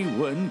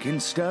anyone can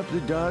stop the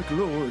Dark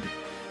Lord,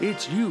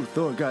 it's you,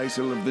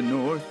 Thorgeisel of the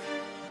North.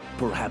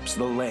 Perhaps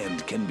the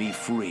land can be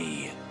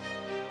free.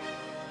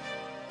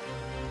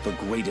 The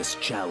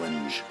greatest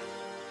challenge.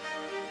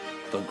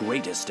 The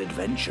greatest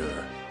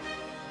adventure.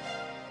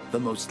 The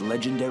most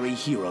legendary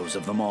heroes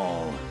of them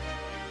all.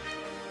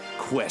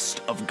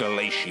 Quest of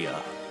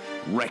Galatia.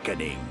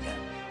 Reckoning.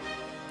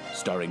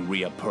 Starring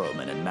Rhea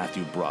Perlman and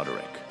Matthew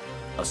Broderick.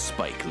 A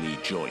Spike Lee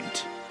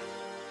joint.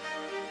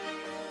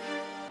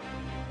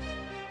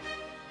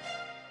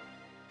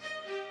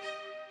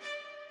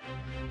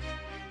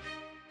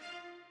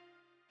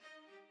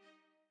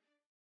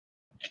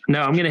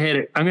 No, I'm going to hit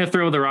it. I'm going to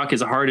throw the rock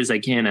as hard as I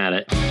can at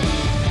it.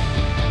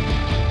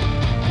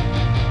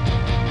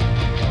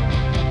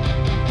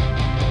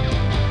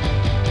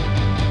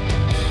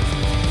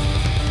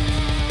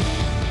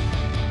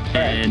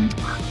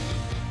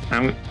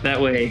 10. That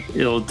way,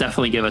 it'll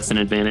definitely give us an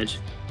advantage.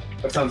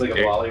 That sounds like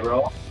a volley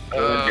roll.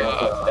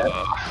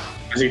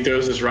 As he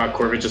throws his rock,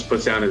 Corvette just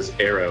puts down his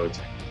arrow.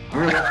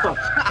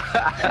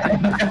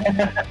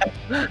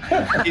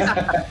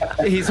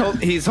 It's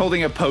he's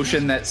holding a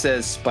potion that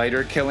says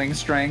spider killing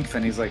strength,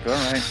 and he's like, all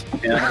right,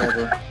 yeah,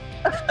 whatever.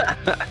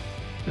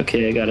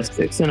 Okay, I got a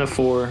 6 and a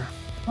 4.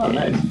 Oh,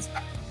 nice.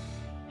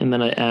 And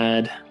then I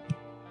add. You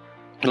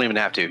don't even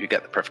have to. You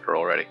got the perfect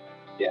roll already.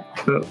 Yeah.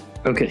 Oh,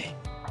 okay.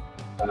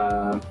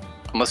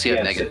 Unless you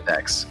have negative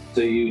dex.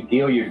 So you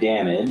deal your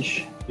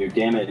damage. Your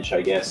damage,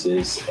 I guess,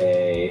 is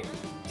a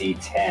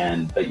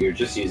D10, but you're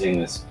just using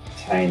this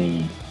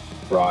tiny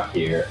rock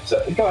here.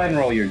 So go ahead and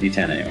roll your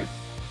D10 anyway.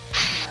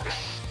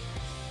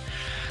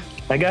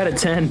 I got a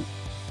 10.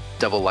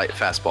 Double light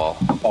fastball.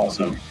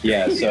 Awesome.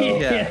 Yeah. So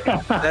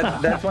Yeah,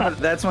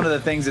 that's one of the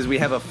things is we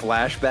have a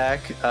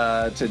flashback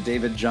to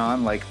David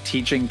John like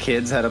teaching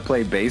kids how to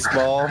play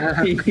baseball,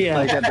 Yeah.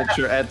 like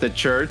at the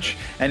church,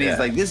 and he's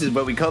like, "This is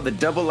what we call the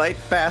double light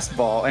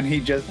fastball," and he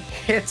just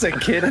hits a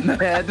kid in the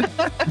head.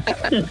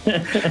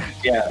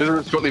 yeah. This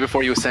was shortly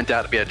before you were sent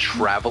out to be a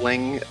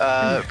traveling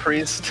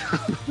priest.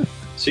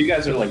 So you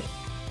guys are like,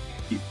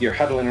 you're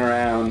huddling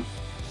around,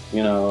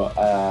 you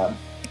know.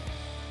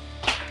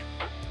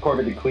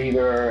 Corbett the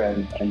Cleaver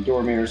and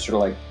Dormir sort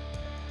of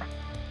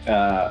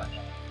like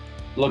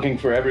looking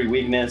for every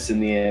weakness in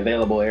the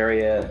available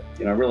area,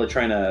 you know, really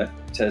trying to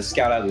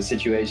scout out the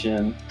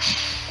situation.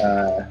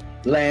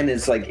 Len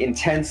is like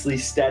intensely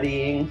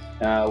studying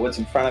what's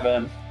in front of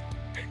him.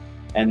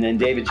 And then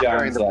David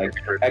John's like,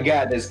 I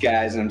got this,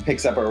 guys, and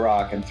picks up a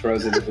rock and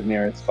throws it at the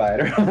nearest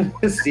spider on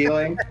the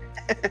ceiling.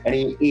 And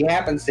he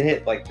happens to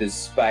hit like this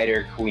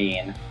spider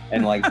queen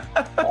and like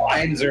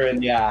blinds her in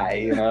the eye,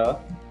 you know?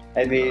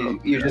 And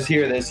you just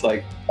hear this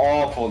like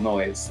awful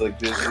noise, like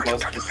this is the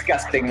most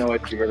disgusting noise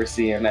you've ever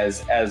seen,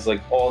 as like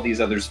all these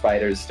other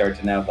spiders start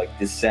to now like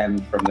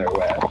descend from their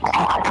web.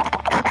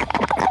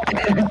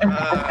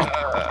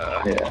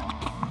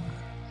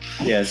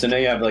 Yeah. So now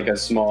you have like a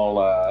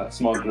small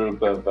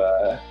group of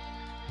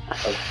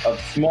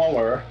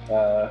smaller,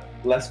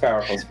 less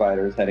powerful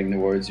spiders heading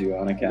towards you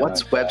on account.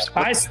 What's web?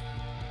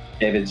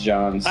 David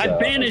John's. I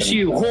banish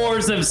you,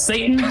 whores of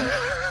Satan.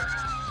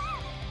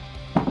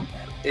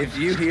 If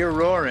you hear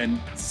roaring,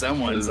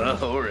 someone's a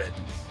whoring.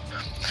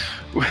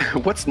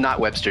 What's not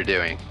Webster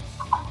doing?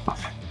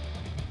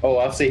 Oh,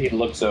 I'll say he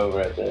looks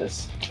over at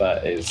this,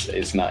 but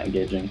is not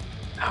engaging.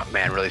 Oh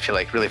man, really feel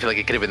like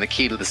it could have been the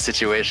key to the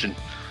situation,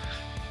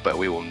 but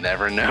we will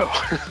never know.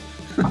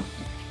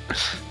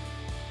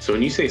 So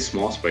when you say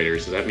small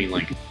spiders, does that mean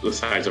like the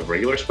size of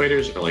regular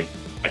spiders or like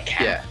a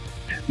cat?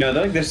 Yeah. No,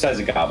 they're like the size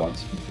of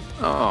goblins.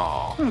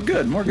 Oh,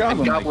 good. More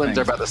goblins. Goblins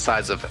are about the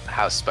size of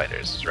house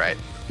spiders, right?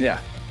 Yeah.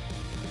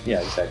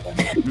 Yeah,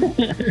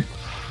 exactly.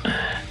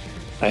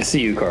 I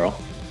see you, Carl.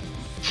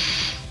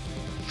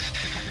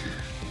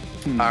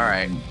 All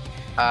right.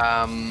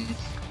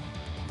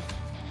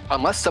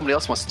 Unless somebody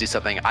else wants to do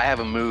something, I have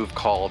a move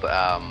called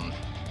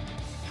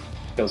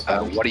Kill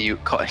spiders. what do you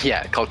call it?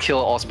 Yeah, called kill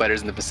all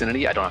spiders in the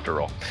vicinity. I don't have to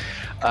roll.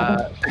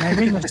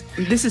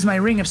 This is my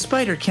ring of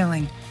spider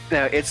killing.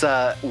 No, it's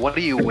what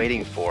are you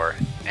waiting for?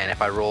 And if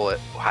I roll it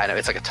high enough,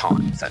 it's like a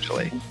taunt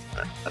essentially.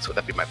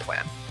 That'd be my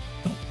plan.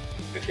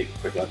 Let me take a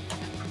quick look.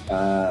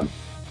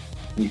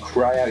 You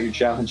cry out your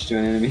challenge to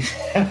an enemy.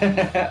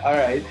 All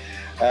right.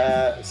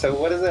 So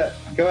what is it?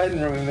 Go ahead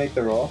and make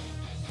the roll.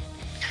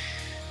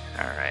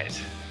 All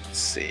right. Let's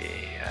see.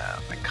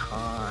 My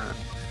con.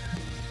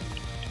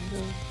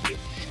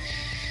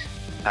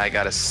 I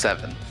got a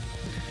 7.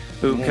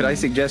 Ooh, could I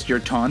suggest your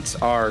taunts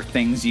are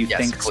things you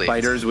think please.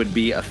 spiders would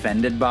be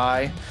offended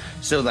by?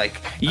 So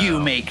like, you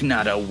make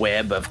not a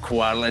web of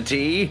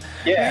quality.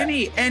 Yeah.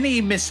 Any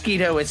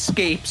mosquito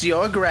escapes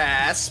your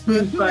grasp.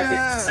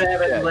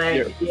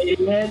 Seven-legged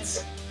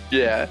idiots.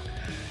 Yeah.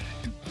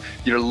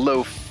 Your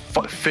low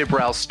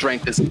febrile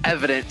strength is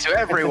evident to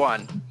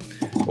everyone.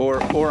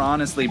 Or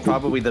honestly,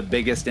 probably the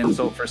biggest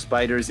insult for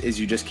spiders is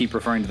you just keep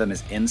referring to them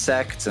as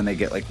insects, and they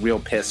get like real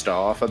pissed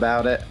off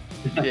about it.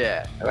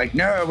 Yeah. They're like,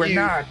 no, we're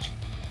not.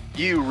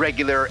 You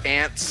regular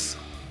ants.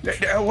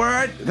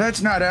 What?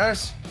 That's not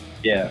us.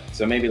 Yeah,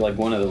 so maybe like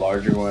one of the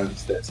larger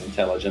ones that's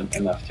intelligent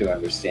enough to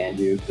understand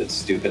you, that's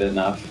stupid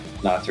enough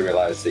not to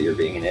realize that you're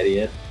being an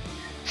idiot.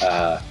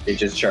 It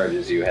just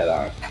charges you head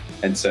on.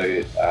 And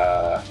so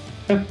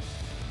go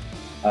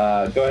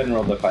ahead and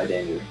roll Defy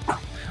Danger.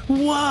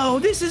 Whoa,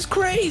 this is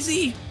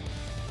crazy.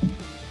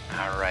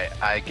 All right.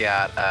 I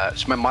got,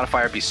 should my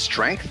modifier be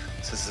strength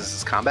since this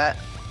is combat?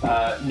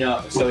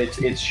 No, so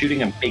it's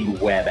shooting a big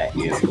web at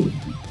you.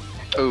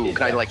 Ooh,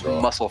 can I like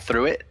muscle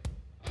through it?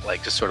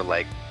 Like just sort of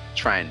like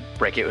try and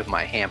break it with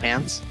my ham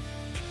hands?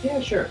 Yeah,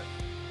 sure.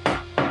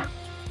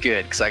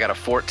 Good, because I got a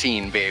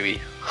 14, baby.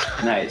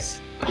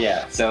 Nice.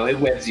 Yeah, so it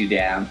webs you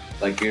down.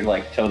 Like you're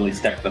like totally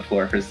stuck to the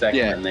floor for a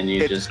second, and then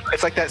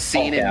it's like that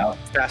scene in out.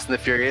 Fast and the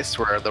Furious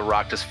where the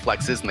Rock just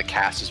flexes and the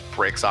cast just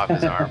breaks off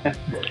his arm.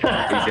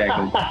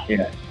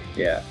 Exactly.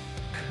 Yeah.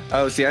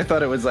 Oh, see, I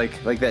thought it was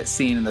like that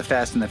scene in the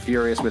Fast and the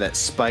Furious where that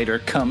spider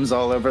comes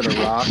all over the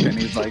rock and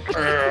he's like,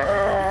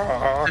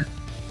 Yeah,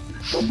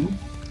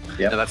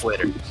 No, that's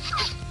later.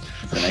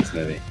 it's the next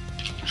movie.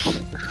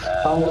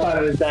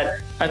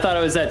 I thought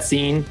it was that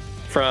scene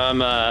from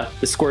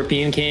the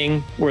Scorpion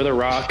King where the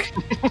rock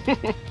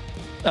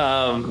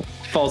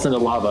falls into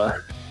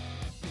lava.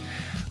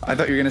 I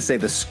thought you were going to say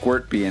the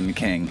Scorpion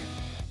King.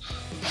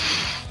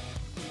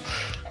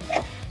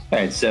 All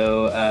right,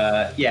 so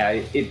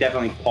it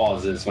definitely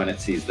pauses when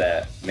it sees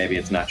that. Maybe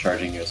it's not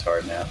charging you as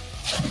hard now.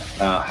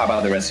 How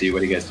about the rest of you?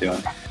 What are you guys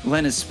doing?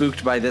 Len is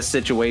spooked by this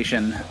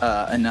situation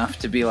enough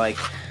to be like,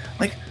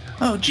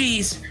 oh,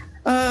 geez,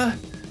 yeah,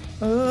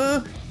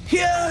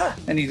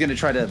 and he's gonna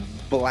try to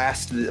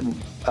blast one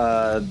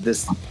of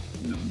the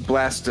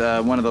blast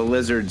one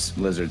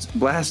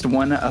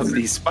of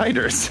these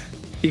spiders.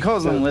 He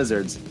calls them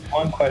lizards.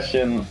 One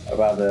question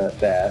about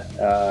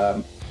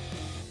that.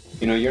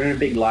 You're in a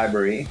big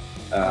library.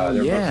 There are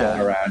books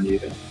all around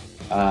you.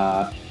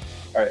 Are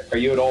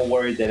you at all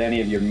worried that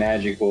any of your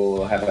magic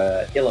will have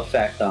an ill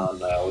effect on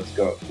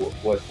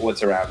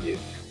what's around you?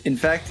 In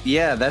fact,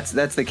 yeah, that's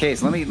the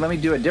case. Let me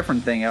do a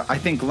different thing. I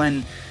think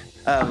Len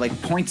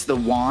points the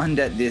wand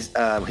at his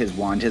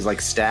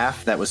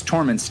staff that was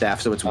Tormund's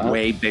staff, so it's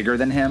way bigger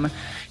than him.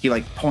 He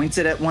points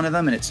it at one of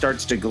them and it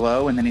starts to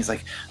glow, and then he's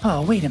like,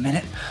 "Oh, wait a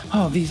minute!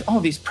 All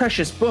these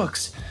precious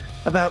books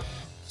about.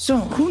 So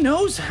who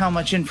knows how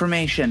much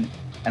information?"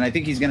 And I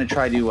think he's gonna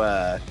try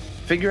to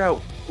figure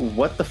out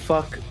what the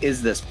fuck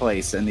is this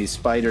place and these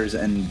spiders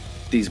and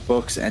these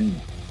books. And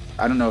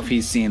I don't know if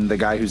he's seen the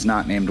guy who's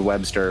not named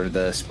Webster,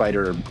 the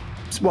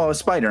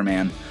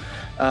Spider-Man.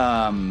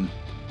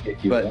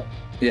 But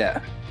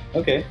yeah.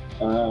 Okay.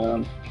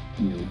 So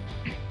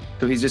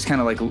he's just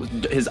kind of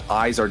his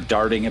eyes are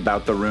darting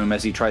about the room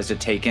as he tries to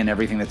take in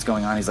everything that's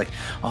going on. He's like,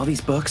 all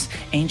these books,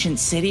 ancient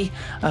city,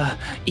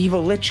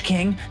 evil Lich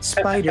King,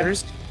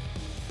 spiders.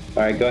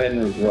 All right, go ahead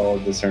and roll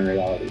discern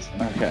realities.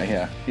 Okay,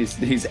 yeah.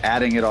 He's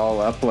adding it all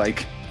up,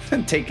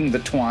 taking the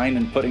twine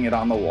and putting it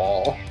on the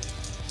wall.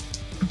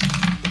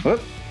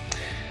 Whoop.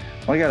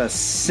 Well, I got a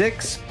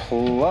 6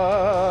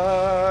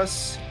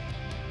 plus...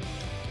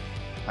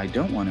 I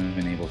don't want to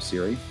enable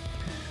Siri.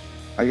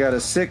 I got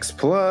a 6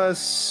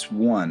 plus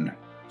 1.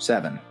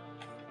 7.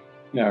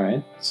 All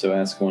right, so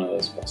ask one of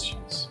those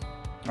questions.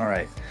 All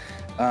right.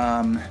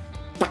 I'm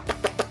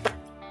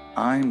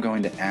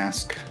going to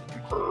ask...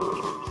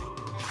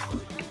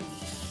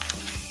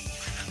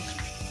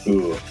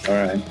 Ooh, all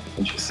right.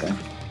 Interesting.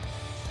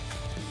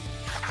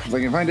 If I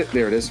can find it.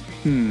 There it is.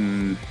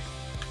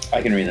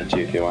 I can read them too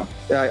if you want.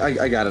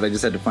 I got it. I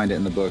just had to find it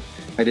in the book.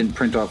 I didn't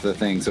print off the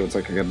thing, so it's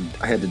I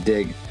had to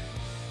dig.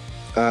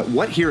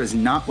 What here is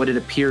not what it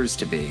appears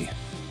to be.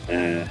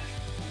 I'm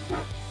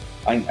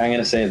going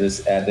to say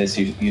this. At this,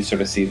 you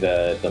sort of see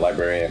the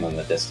librarian in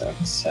the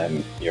distance,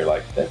 and you're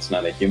like, that's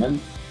not a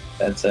human.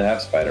 That's a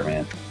half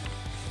Spider-Man.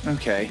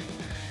 Okay.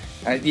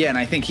 Yeah, and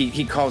I think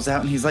he calls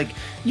out, and he's like,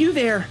 "You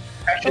there?"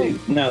 Actually,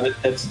 no,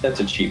 that's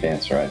a cheap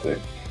answer, I think.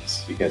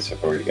 You guys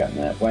have already gotten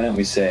that. Why don't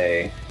we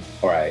say,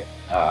 all right,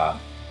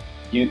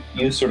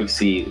 you sort of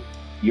see,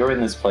 you're in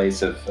this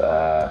place of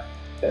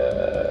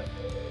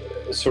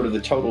sort of the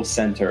total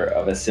center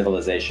of a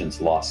civilization's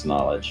lost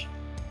knowledge,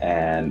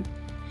 and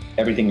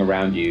everything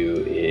around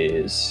you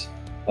is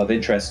of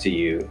interest to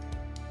you,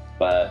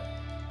 but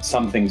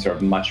some things are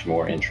of much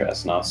more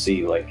interest. And I'll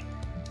see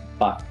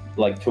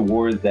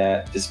toward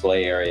that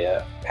display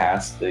area,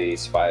 past the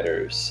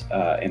spiders,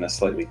 in a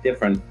slightly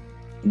different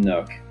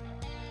nook,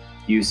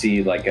 you see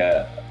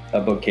a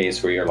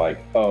bookcase where you're like,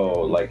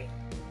 oh,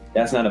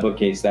 that's not a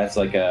bookcase, that's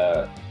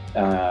a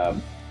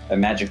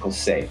magical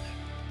safe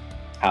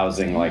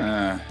housing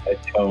a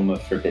tome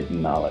of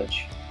forbidden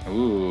knowledge.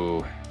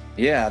 Ooh.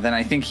 Yeah, then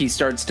I think he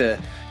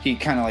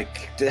kind of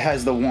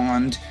has the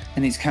wand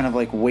and he's kind of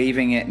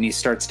waving it, and he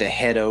starts to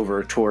head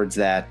over towards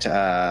that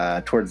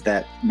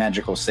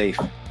magical safe.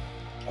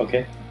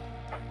 Okay.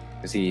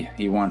 Because he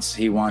wants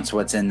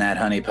what's in that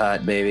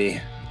honeypot,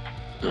 baby.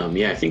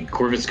 I think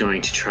Corvin's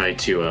going to try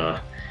to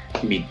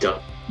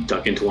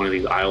duck into one of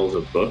these aisles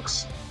of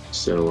books.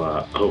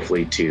 So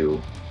hopefully to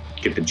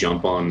get the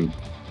jump on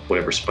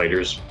whatever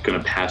spider's going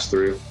to pass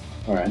through.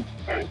 All right.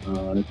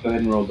 Go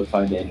ahead and roll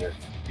Defy Danger.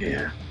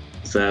 Yeah.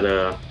 Is that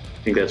I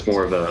think that's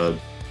more of a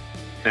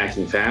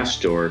acting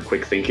fast or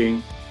quick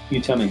thinking?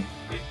 You tell me.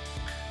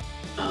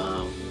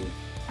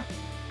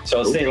 So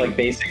I'll say,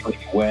 basically,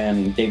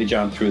 when David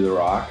John threw the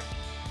rock,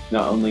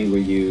 not only were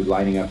you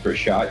lining up for a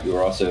shot, you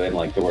were also in,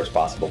 the worst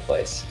possible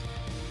place.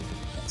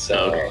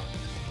 So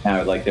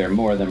now, there are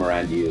more of them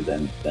around you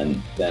than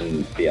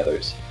the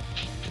others.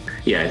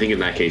 Yeah, I think in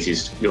that case,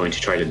 he's going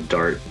to try to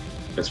dart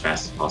as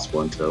fast as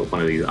possible into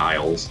one of these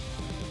aisles.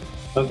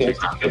 Okay. So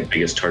it's not the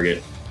biggest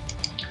target.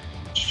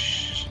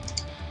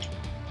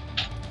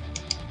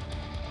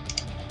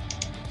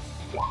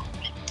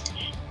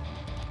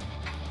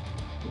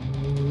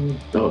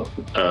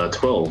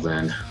 12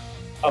 then.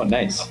 Oh,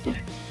 nice. All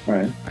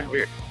right.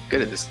 We're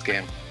good at this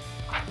game.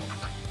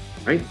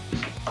 Right.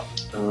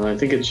 I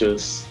think it's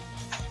just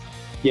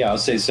Yeah, I'll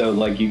say so.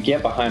 Like, you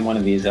get behind one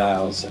of these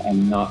aisles,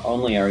 and not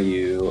only are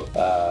you,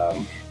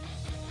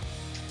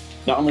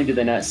 not only do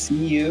they not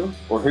see you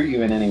or hurt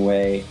you in any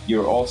way,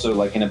 you're also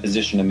like in a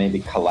position to maybe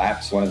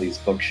collapse one of these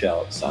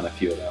bookshelves on a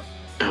few of them.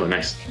 Oh,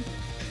 nice.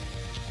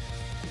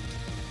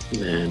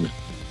 And then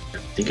I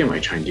think I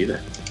might try and do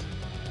that.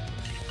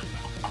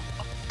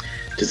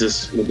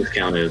 Would this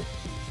count as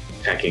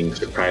attacking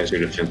surprise or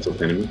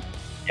defensive enemy?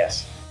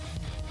 Yes.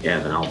 Yeah,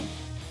 then I'll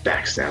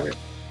backstab it.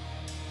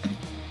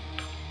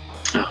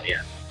 Oh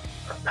yeah,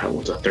 that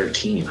one's a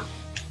 13.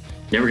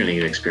 Never gonna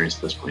get experience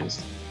at this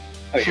point.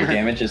 Oh, your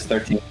damage is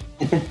 13.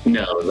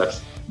 No,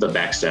 that's the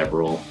backstab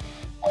roll.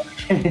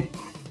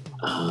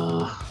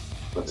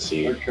 Let's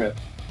see.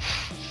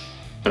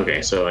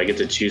 Okay, so I get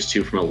to choose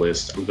 2 from a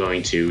list. I'm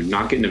going to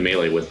not get into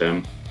melee with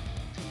them,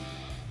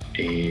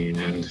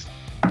 and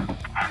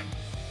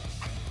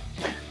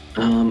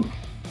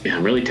yeah,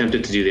 I'm really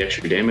tempted to do the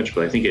extra damage,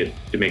 but I think it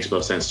makes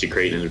most sense to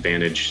create an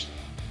advantage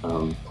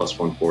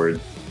 +1 forward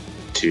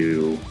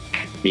to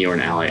me or an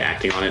ally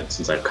acting on it,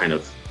 since I've kind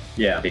of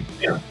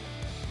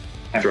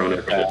thrown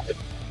it from the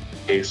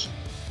case.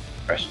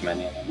 Fresh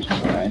many of them.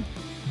 All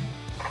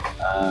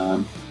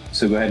right.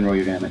 So go ahead and roll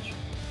your damage.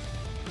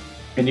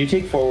 Can you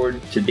take forward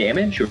to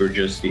damage, or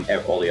just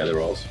all the other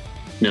rolls?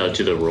 No,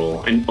 to the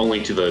roll, and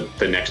only to the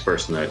next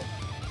person that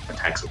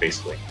attacks it,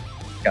 basically.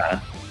 Got it.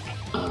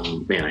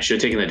 Man, I should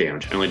have taken the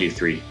damage. I only do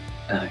 3.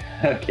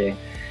 Okay.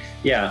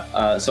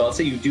 Yeah. So I'll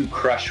say you do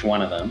crush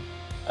one of them,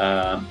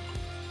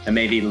 and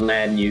maybe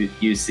Len,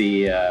 you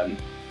see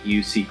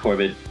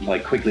Corbett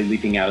like quickly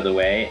leaping out of the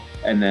way,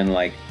 and then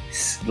like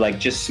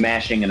just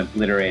smashing and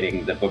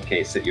obliterating the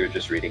bookcase that you were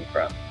just reading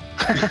from.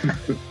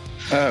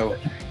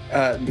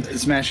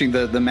 Smashing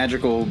the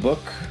magical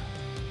book.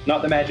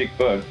 Not the magic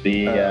book,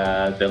 the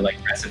like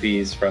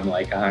recipes from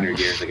like 100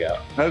 years ago.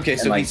 Okay,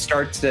 and so like, he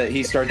starts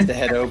to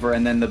head over,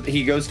 and then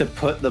he goes to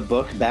put the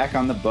book back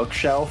on the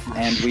bookshelf,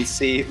 and we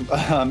see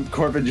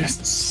Corbin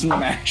just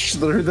smash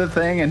through the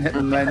thing, and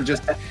then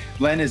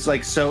Len is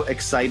like so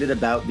excited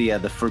about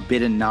the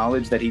forbidden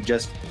knowledge that he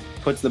just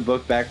puts the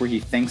book back where he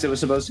thinks it was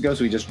supposed to go,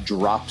 so he just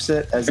drops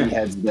it as he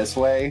heads this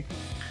way.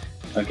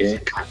 Okay.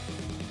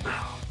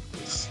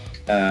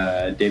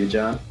 David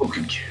John.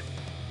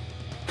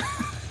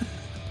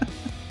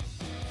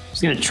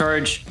 Just gonna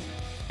charge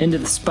into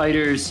the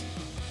spiders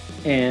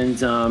and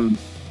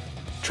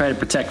try to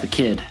protect the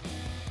kid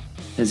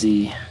as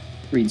he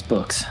reads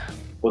books.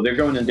 Well, they're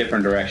going in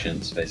different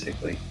directions,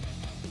 basically.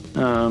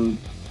 So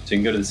you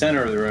can go to the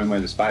center of the room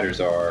where the spiders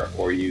are,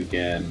 or you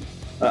can.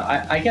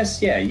 I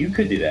guess, yeah, you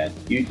could do that.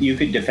 You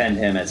could defend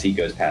him as he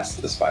goes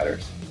past the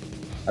spiders.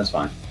 That's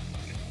fine.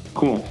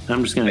 Cool.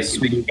 I'm just gonna.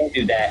 But you can't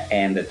do that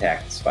and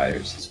attack the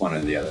spiders. It's one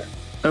or the other.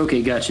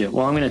 Okay, gotcha.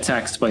 Well, I'm gonna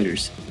attack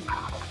spiders.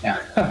 Yeah.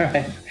 All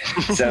right.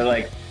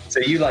 So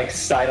you like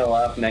sidle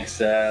up next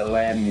to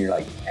Len, and you're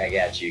like, "I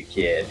got you,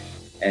 kid,"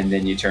 and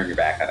then you turn your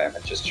back on him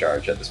and just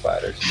charge at the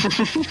spiders.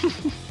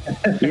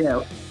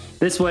 Yeah.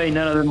 This way,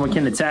 none of them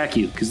can attack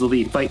you because they'll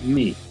be fighting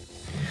me.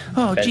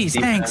 Oh, geez,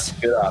 thanks.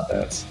 Good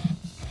offense.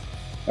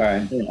 All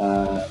right.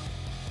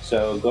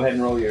 So go ahead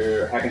and roll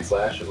your hack and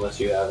slash, unless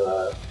you have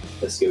a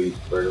skill you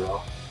prefer to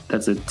roll.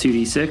 That's a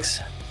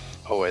 2d6.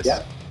 Always.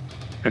 Yeah.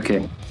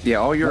 Okay. Yeah,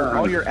 all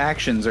your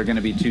actions are going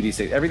to be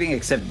 2d6. Everything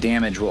except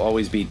damage will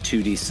always be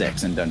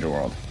 2d6 in Dungeon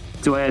World.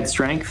 Do I add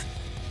strength?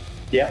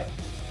 Yeah.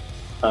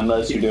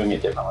 Unless you're doing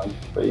it differently,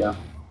 but yeah.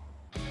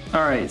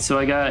 All right. So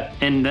I got,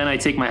 and then I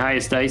take my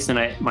highest dice, and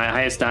my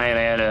highest die, and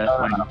I add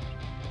a.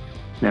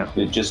 No.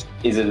 It just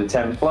is it a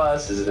 10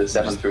 plus? Is it a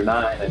 7 through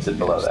 9? Is it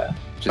below that?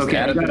 Just okay,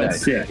 I got a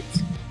 6.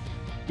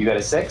 You got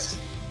a 6?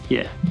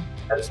 Yeah.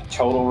 That's a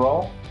total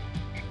roll.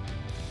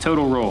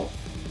 Total roll.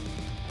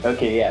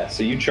 Okay, yeah.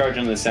 So you charge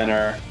in the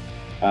center.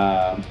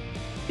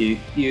 You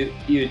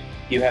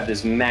have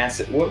this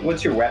massive.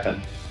 What's your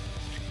weapon?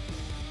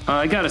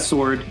 I got a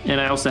sword,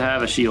 and I also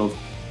have a shield,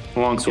 a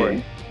long sword.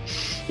 Okay.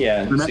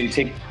 Yeah. So you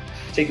take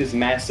this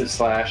massive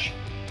slash.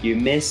 You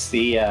miss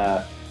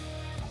the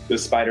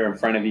spider in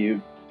front of you,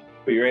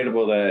 but you're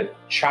able to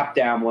chop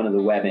down one of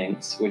the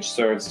webbings, which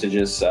serves to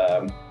just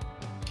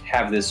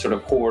have this sort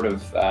of horde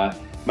of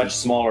much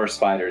smaller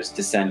spiders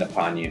descend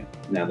upon you.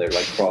 Now they're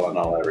like crawling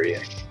all over you.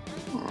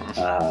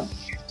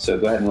 So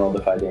go ahead and roll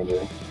Defy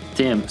Danger.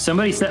 Damn,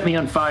 somebody set me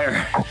on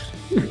fire.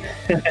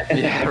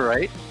 Yeah,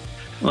 right?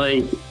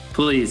 Like,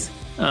 please.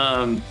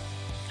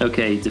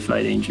 Okay,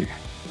 Defy Danger.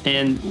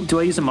 And do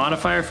I use a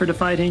modifier for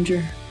Defy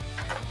Danger?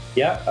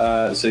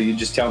 Yeah, so you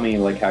just tell me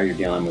like how you're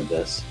dealing with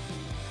this.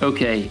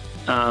 Okay,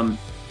 I'm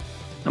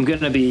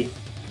gonna be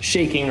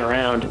shaking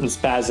around and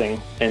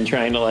spazzing and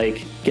trying to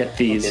like get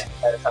these. Okay.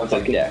 That sounds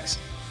like Dex.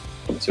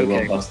 So Okay.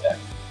 roll plus Dex.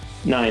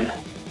 9.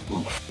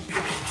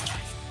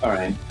 All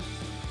right.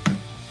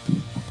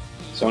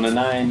 So on a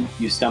 9,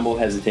 you stumble,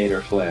 hesitate,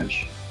 or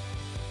flinch.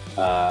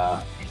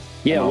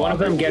 Yeah, one of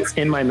them gets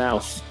in my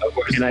mouth. A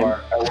worse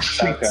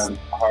outcome,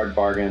 a hard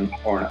bargain,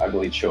 or an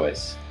ugly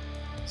choice.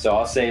 So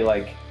I'll say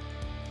like,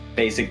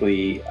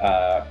 basically,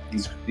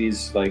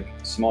 these like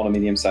small to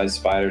medium-sized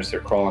spiders, they're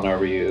crawling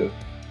over you.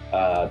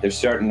 they're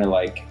starting to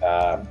like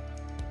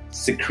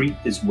secrete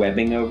this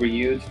webbing over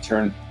you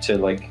to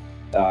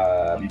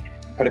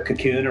put a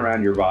cocoon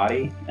around your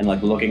body, and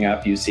like looking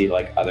up you see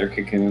like other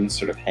cocoons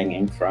sort of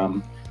hanging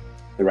from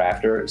the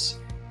rafters,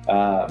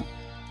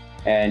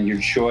 and your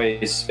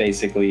choice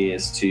basically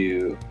is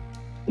to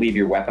leave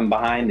your weapon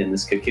behind in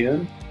this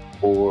cocoon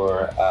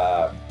or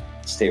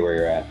stay where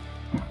you're at.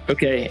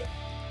 Okay,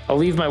 I'll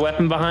leave my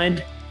weapon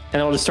behind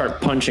and I'll just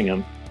start punching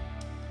him.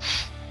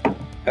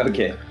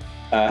 Okay.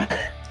 All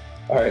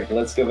right,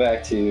 let's go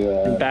back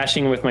to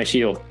bashing with my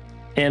shield.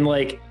 And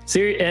like,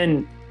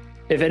 and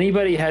if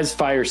anybody has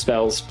fire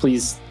spells,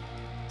 please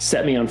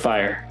set me on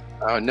fire.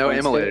 Oh, no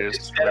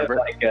immolators.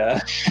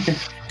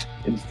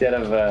 Instead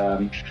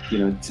of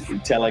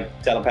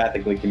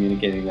telepathically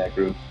communicating that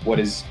group, what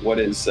is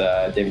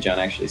David John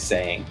actually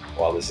saying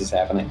while this is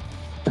happening?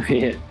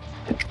 Yeah.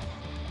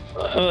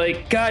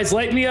 Like, guys,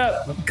 light me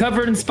up! I'm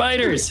covered in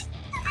spiders.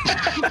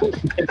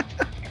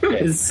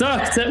 It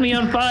sucks. Set me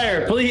on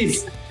fire,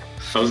 please.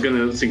 I was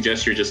gonna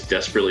suggest you're just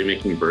desperately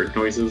making bird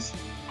noises.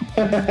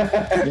 I'll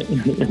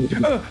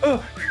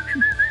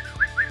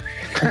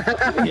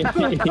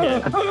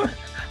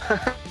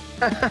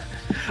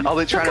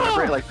be trying to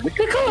remember like which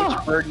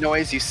bird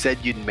noise you said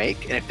you'd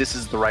make, and if this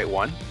is the right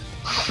one.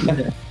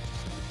 What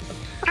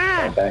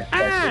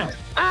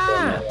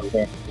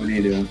are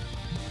you doing?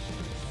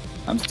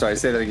 I'm sorry,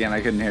 say that again. I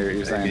couldn't hear what you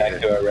were saying.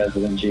 Back to our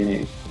resident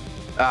genie.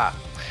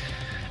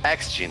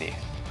 Ex-genie.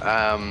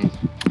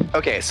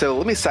 Okay, so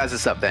let me size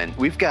this up then.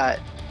 We've got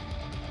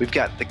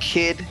the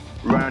kid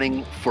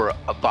running for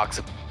a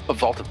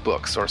vault of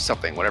books or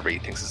something, whatever he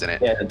thinks is in it.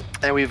 Yeah.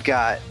 And we've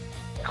got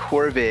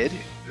Corvid,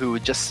 who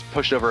just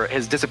pushed over,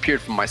 has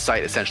disappeared from my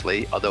sight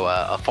essentially, although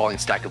a falling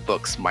stack of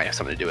books might have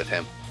something to do with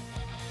him.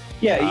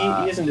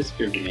 Yeah, he hasn't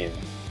disappeared from you.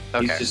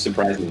 Okay. He's just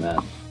surprising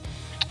that.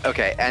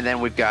 Okay, and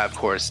then we've got, of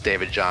course,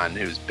 David John,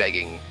 who's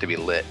begging to be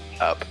lit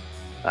up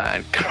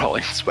and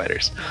crawling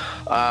spiders.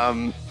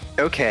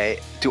 Okay,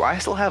 do I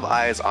still have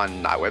eyes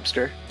on Not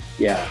Webster?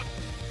 Yeah.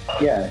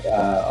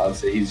 I'll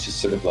say he's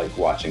just sort of like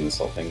watching this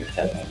whole thing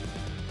intently.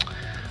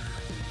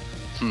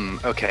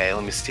 Okay,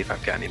 let me see if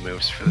I've got any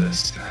moves for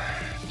this.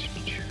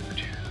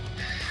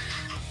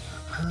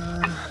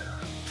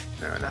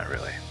 No, not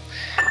really.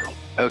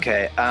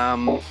 Okay,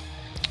 all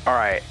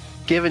right.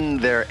 Given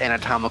their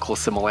anatomical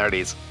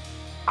similarities,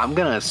 I'm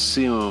gonna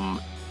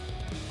assume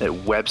that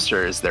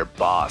Webster is their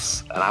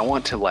boss, and I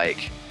want to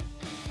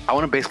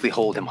basically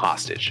hold him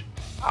hostage.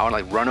 I want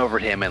to like run over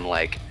to him and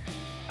like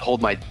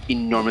hold my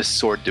enormous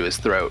sword to his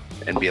throat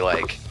and be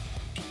like,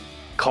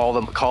 call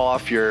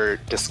off your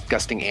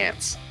disgusting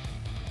ants.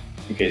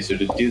 Okay, so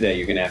to do that,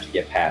 you're gonna have to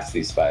get past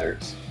these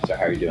spiders. So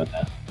how are you doing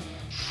that?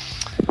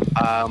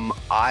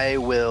 I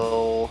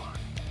will.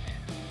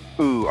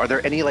 Ooh, are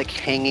there any like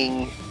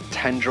hanging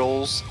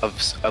tendrils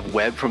of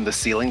web from the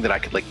ceiling that I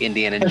could like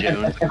Indiana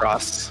Jones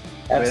across?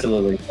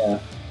 Absolutely. Yeah.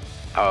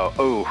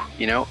 Oh,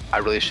 I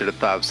really should have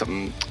thought of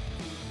something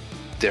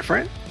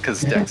different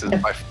because Dex is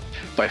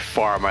by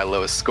far my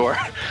lowest score.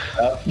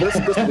 This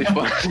will be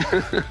fun.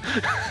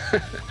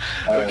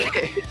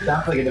 Okay. It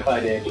sounds like a Defy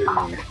Danger.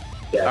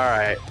 Yeah. All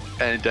right,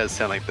 and it does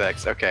sound like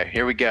Dex. Okay,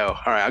 here we go.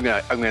 All right, I'm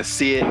gonna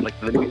see it. Like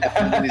the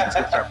music's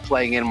gonna start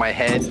playing in my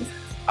head.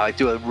 I like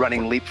do a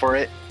running leap for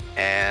it,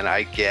 and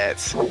I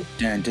get.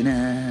 Dun, dun,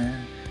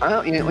 dun.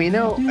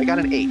 I got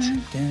an 8.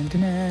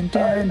 Not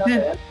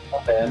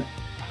bad.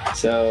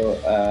 So,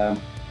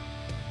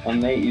 on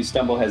the 8, you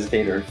stumble,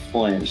 hesitate, or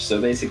flinch.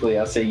 So basically,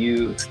 I'll say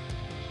you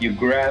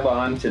grab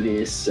onto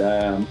this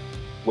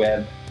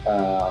web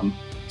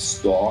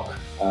stalk.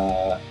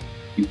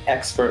 You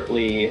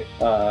expertly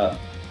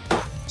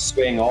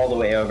swing all the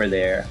way over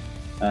there.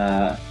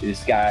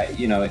 This guy,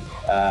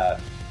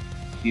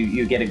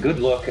 you get a good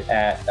look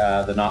at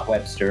the Not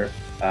Webster.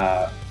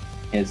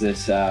 Is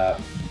this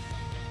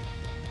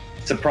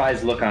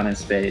surprised look on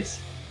his face,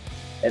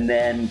 and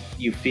then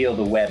you feel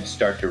the web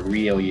start to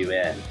reel you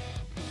in,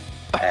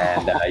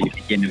 and you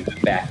begin to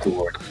move back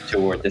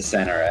toward the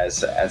center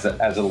as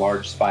a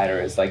large spider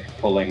is like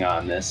pulling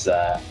on this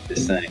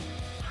thing.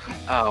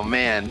 Oh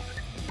man.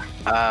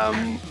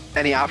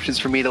 Any options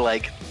for me to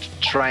like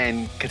try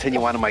and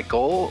continue on to my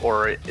goal,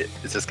 or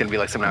is this going to be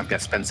like something I'm going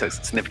to spend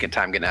significant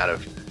time getting out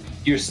of?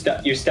 You're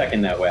stuck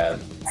in that web.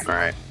 All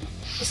right.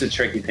 That's the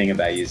tricky thing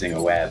about using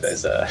a web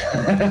as a.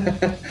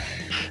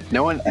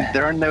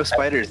 There are no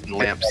spiders in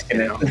lamps. I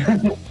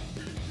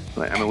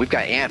mean, we've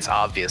got ants,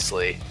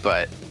 obviously,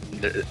 but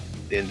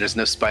there's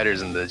no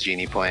spiders in the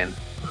genie plane.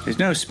 There's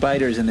no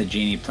spiders in the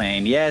genie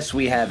plane. Yes,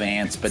 we have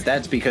ants, but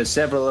that's because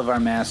several of our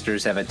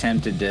masters have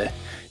attempted to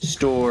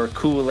store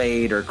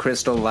Kool-Aid or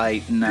Crystal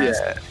Light and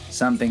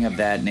something of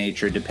that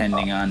nature,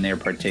 depending on their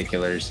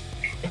particulars.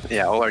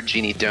 Yeah, all our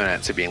genie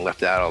donuts are being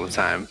left out all the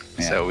time,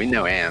 so we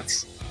know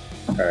ants.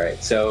 All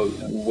right, so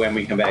when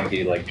we come back, do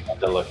you like have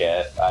to look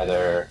at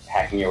either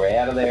hacking your way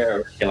out of there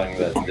or killing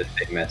the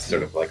thing that's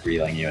sort of like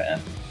reeling you in?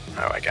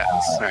 Oh, I got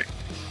this. All right.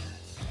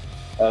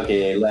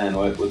 Okay, Len,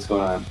 what's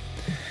going on?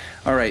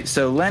 All right,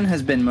 so Len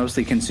has been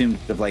mostly consumed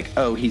of like,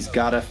 oh, he's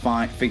got to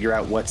figure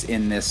out what's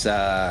in this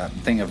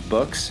thing of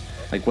books,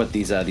 like what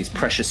these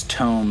precious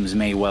tomes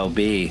may well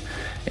be,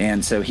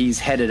 and so he's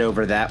headed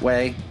over that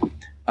way.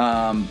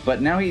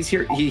 But now he's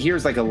here. He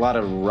hears like a lot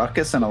of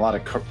ruckus and a lot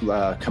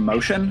of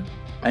commotion,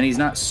 and he's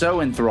not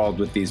so enthralled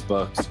with these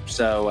books.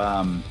 So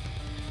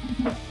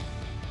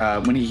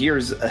when he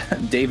hears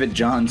David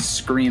John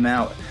scream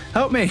out,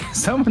 "Help me!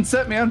 Someone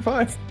set me on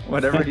fire!"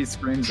 Whatever he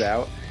screams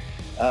out.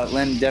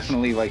 Len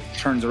definitely like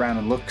turns around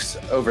and looks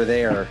over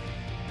there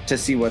to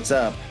see what's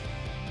up,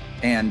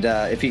 and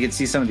if he could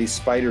see some of these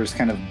spiders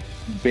kind of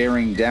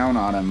bearing down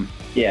on him.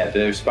 Yeah,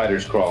 there's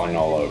spiders crawling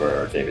all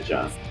over David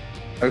John.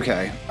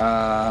 Okay.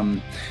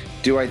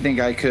 Do I think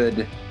I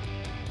could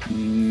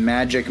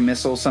magic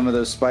missile some of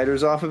those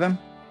spiders off of him?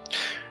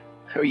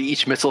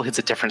 Each missile hits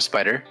a different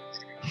spider.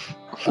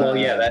 Well,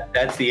 yeah,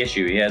 that's the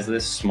issue. He has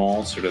this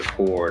small sort of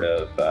horde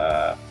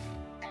of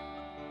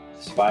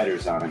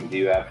spiders on him. Do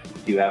you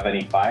have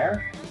any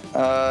fire?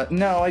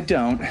 No, I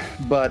don't.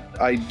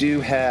 But I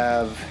do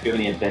have. Do you have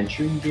any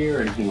adventuring gear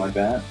or anything like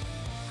that?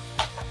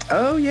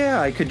 Oh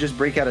yeah, I could just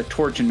break out a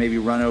torch and maybe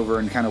run over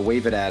and kind of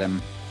wave it at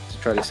him to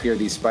try to scare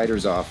these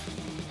spiders off.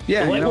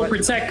 Yeah, the light will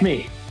protect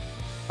me.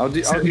 I'll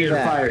do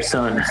that. Fire,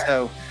 son.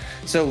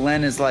 So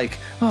Len is like,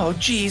 oh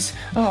geez,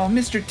 oh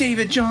Mr.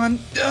 David John,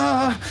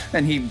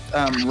 and he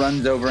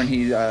runs over and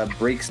he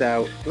breaks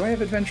out. Do I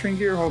have adventuring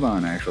gear? Hold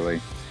on,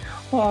 actually.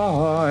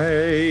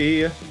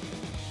 I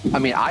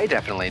mean, I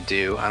definitely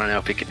do. I don't know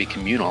if it could be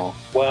communal.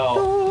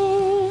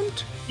 Well,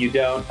 you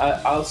don't.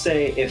 I'll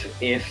say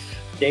if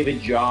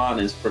David John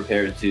is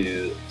prepared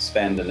to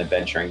spend an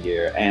adventuring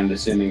gear, and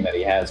assuming that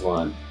he has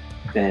one,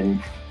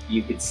 then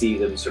you could see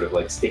them sort of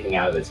like sticking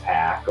out of his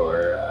pack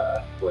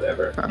or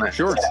whatever.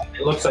 Sure.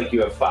 It looks like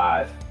you have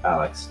 5,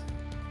 Alex.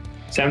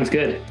 Sounds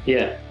good.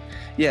 Yeah.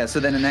 Yeah. So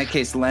then, in that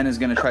case, Len is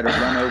going to try to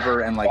run over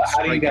and like.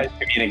 How do you guys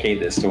communicate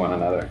this to one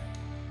another?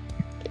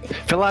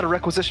 Fill out a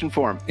requisition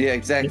form. Yeah,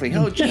 exactly.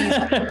 Oh,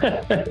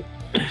 jeez.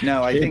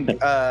 No, I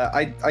think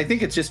I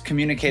think it's just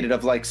communicated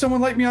of like,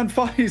 someone light me on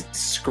fire, he's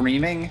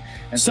screaming,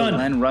 and so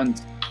Len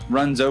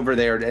runs over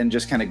there and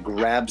just kind of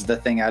grabs the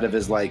thing out of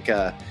his like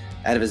out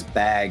of his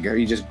bag, or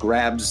he just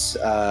grabs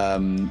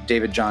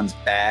David John's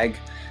bag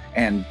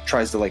and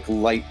tries to like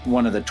light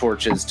one of the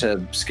torches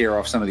to scare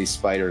off some of these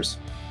spiders.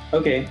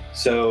 Okay,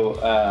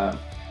 so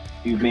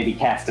you maybe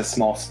cast a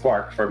small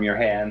spark from your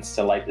hands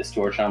to light this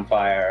torch on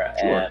fire,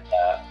 sure. And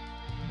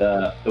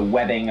the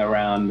webbing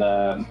around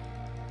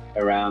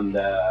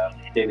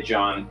David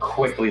John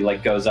quickly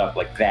like goes up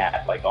like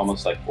that, like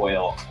almost like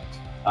oil.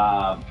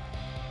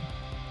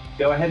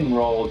 Go ahead and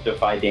roll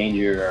Defy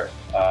Danger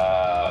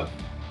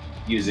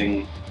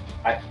using,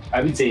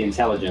 I would say,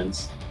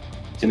 intelligence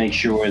to make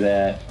sure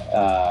that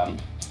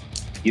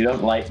you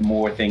don't light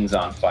more things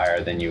on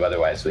fire than you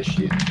otherwise wish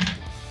to.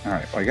 All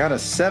right, well, I got a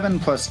 7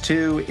 +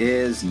 2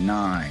 is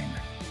 9.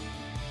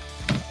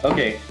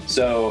 Okay,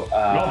 so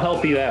I'll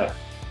help you out.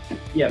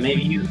 Yeah,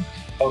 maybe you.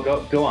 Oh,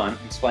 go on.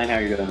 Explain how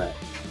you're doing that.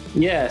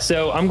 Yeah,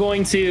 so I'm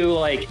going to,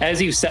 like,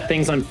 as you set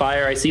things on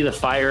fire, I see the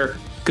fire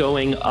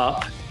going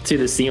up to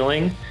the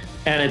ceiling,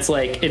 and it's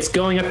like, it's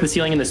going up the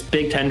ceiling in this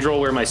big tendril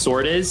where my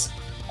sword is,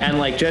 and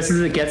like, just as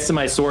it gets to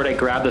my sword, I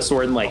grab the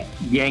sword and like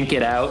yank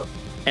it out,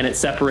 and it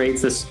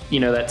separates this,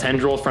 that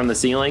tendril from the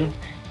ceiling,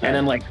 and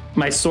then like,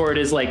 my sword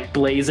is like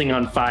blazing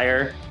on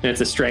fire, and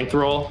it's a strength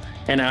roll,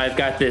 and now I've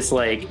got this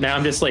like, now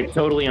I'm just like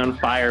totally on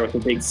fire with a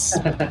big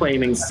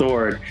flaming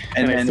sword,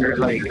 and then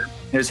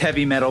there's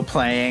heavy metal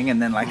playing,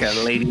 and then like a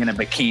lady in a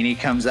bikini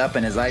comes up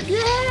and is like, yeah!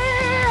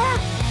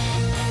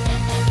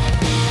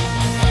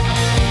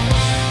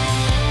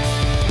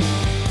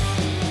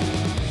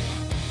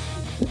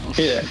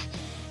 Yeah.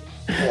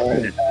 All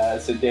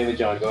right. So David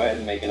John, go ahead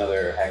and make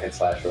another hack and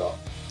slash roll.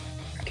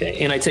 Okay,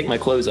 and I take my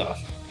clothes off.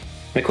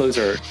 My clothes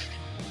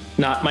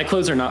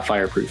are not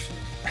fireproof.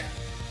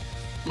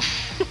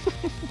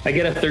 I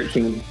get a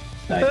 13.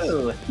 Nice.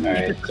 Oh. All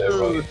right,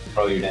 so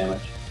roll your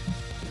damage.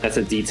 That's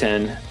a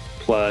D10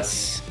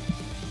 plus.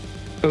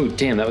 Oh,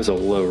 damn, that was a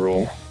low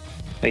roll.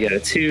 I got a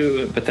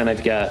 2, but then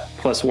I've got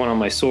 +1 on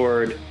my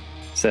sword,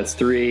 so that's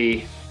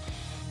 3.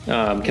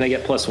 Can I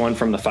get +1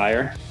 from the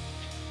fire?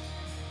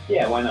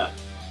 Yeah, why not?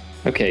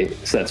 Okay,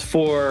 so that's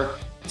 4.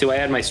 Do I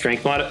add my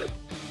strength mod?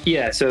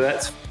 Yeah, so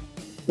that's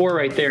 4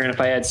 right there, and if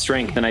I add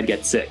strength, then I'd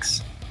get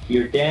 6.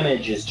 Your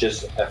damage is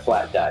just a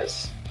flat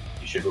dice.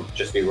 You should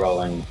just be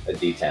rolling a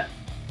D10.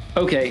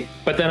 Okay,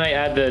 but then I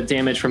add the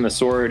damage from the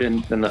sword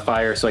and then the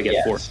fire, so I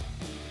get 4.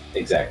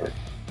 Exactly.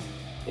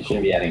 You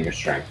shouldn't be adding your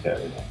strength to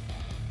everything.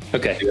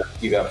 Okay. So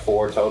you got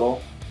 4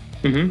 total?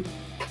 Mm-hmm.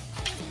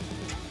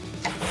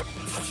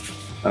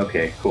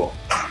 Okay, cool.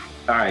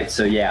 All right,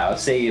 so yeah, I'll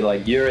say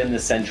like you're in the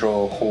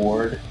central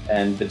horde,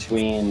 and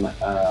between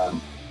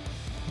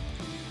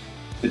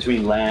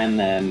Len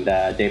and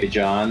David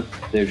John,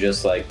 they're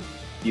just like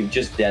you've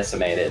just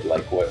decimated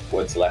like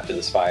what's left of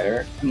the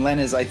spider. And Len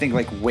is, I think,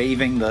 like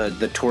waving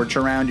the torch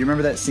around. You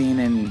remember that scene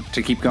in,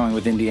 to keep going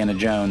with Indiana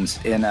Jones,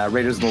 in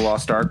Raiders of the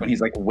Lost Ark, when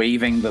he's like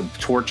waving the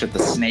torch at the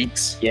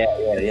snakes? Yeah.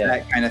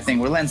 That kind of thing,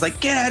 where Len's like,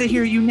 get out of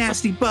here, you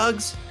nasty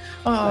bugs.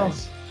 Oh,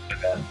 Nice.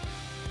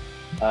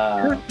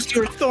 hurts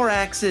your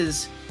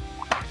thoraxes.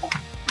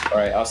 All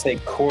right, I'll say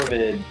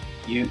Corvid,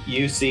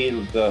 you see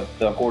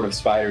the horde of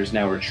spiders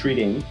now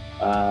retreating,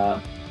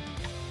 but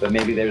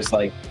maybe there's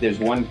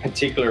one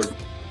particularly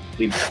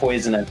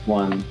poisonous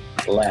one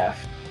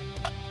left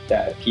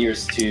that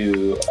appears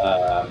to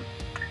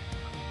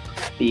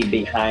be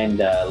behind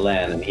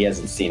Len, and he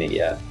hasn't seen it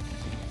yet.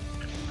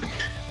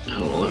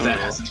 Oh,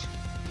 well,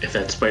 if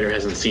that spider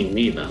hasn't seen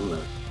me, then I'm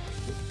gonna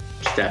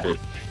stab it.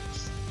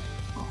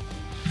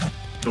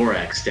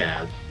 Thorax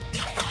stab.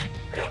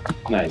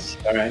 Nice.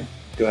 All right,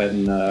 go ahead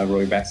and roll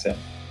your backstab.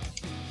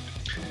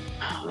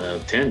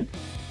 10.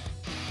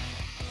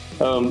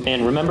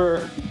 And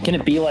remember, can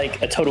it be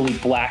like a totally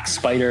black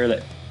spider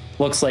that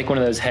looks like one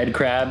of those head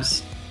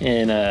crabs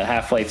in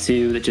Half-Life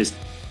 2 that just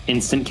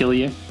instant kill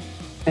you?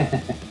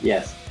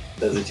 Yes,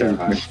 those are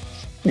terrifying.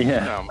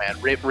 Yeah. Oh man,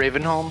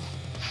 Ravenholm.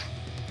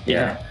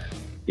 Yeah.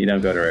 You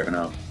don't go to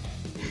Ravenholm.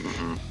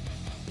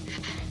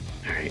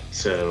 All right,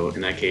 so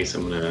in that case,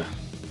 I'm gonna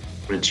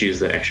choose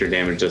the extra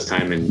damage this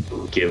time and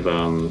give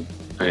an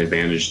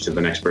advantage to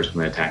the next person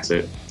that attacks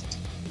it.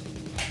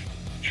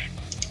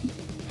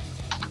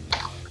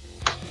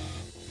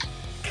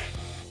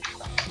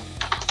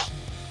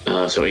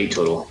 So 8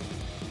 total.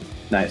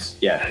 Nice.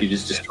 Yeah, you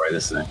just destroy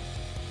this thing.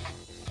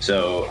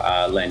 So,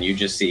 Len, you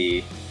just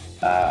see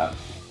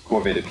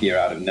Corvid appear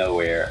out of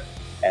nowhere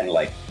and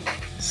like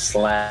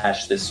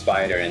slash this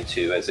spider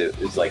into, as it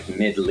was like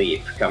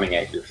mid-leap coming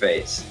at your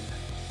face.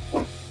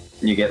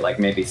 You get like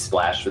maybe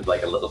splashed with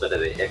like a little bit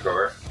of the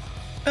ichor,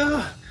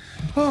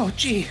 Oh,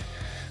 gee.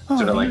 Oh,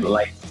 sort of like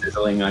light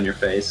sizzling on your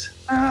face.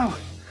 Oh,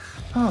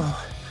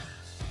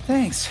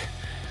 thanks.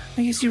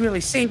 I guess you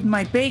really saved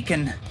my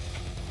bacon.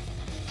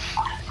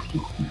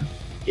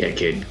 Yeah,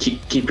 kid,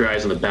 keep your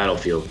eyes on the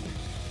battlefield.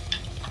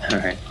 All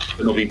right.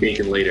 There'll be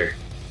bacon later.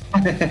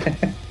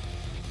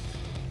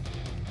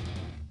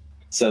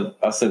 So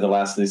I'll say the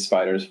last of these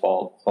spiders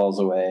falls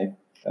away.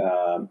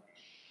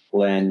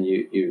 Len,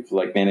 you've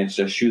like managed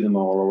to shoo them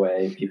all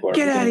away. People are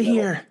Get out of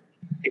beginning to, here.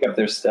 Pick up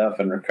their stuff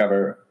and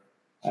recover.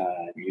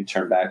 You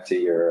turn back to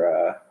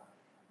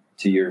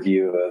your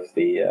view of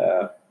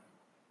the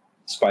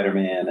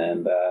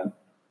Spider-Man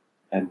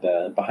and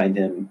behind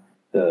him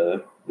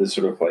the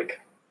sort of like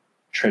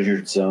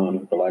treasured zone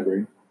of the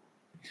library.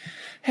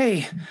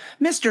 Hey,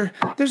 mister,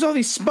 there's all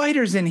these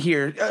spiders in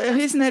here.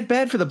 Isn't that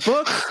bad for the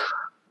books?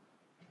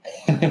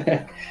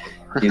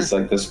 He's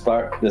like, the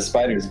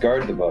spiders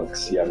guard the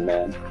books, young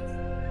man.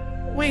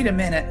 Wait a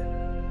minute.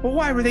 Well,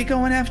 why were they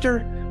going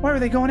after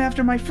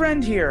my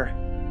friend here?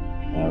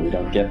 We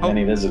don't get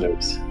many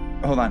visitors.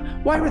 Hold on.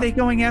 Why were they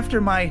going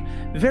after my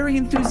very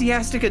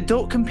enthusiastic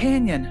adult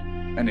companion?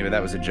 Anyway,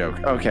 that was a joke.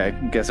 Okay,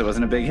 guess it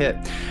wasn't a big hit.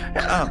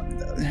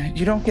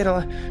 You don't get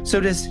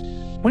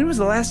when was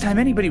the last time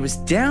anybody was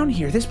down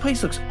here? This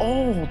place looks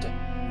old.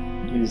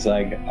 He's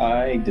like,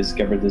 I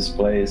discovered this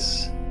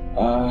place,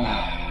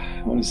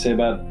 I want to say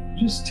about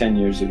just 10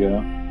 years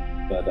ago,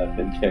 but I've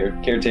been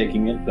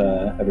caretaking it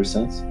ever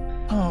since.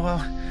 Oh,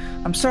 well,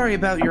 I'm sorry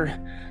about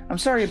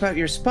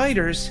your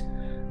spiders.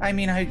 I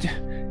mean,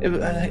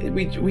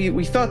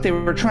 we thought they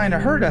were trying to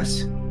hurt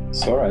us.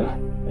 It's all right.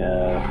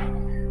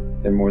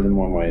 There are more than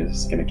one way to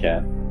skin a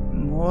cat.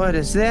 What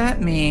does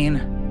that mean?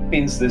 It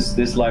means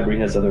this library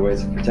has other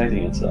ways of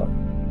protecting itself.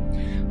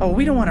 Oh,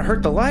 we don't want to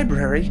hurt the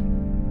library.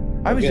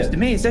 I was Good. just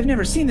amazed. I've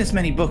never seen this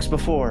many books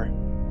before.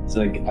 It's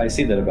like, I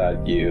see that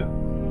about you,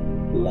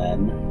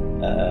 Len.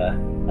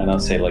 And I'll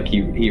say, like,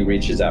 he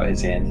reaches out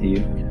his hand to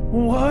you.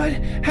 What?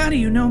 How do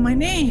you know my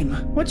name?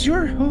 What's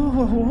your...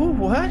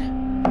 what?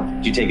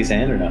 Did you take his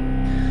hand or no?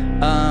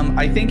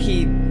 I think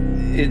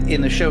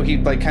in the show,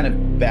 he'd like kind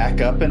of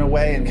back up in a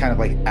way and kind of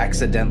like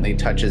accidentally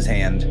touch his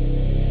hand.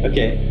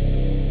 Okay.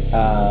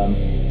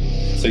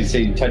 So you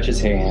say you touch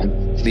his hand.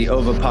 The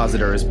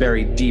ovipositor is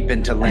buried deep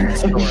into Len's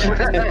story.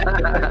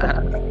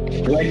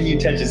 When you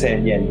touch his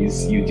hand, yeah,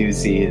 you do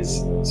see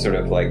his sort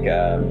of like...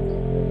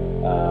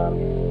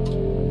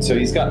 so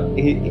he's got...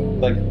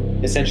 like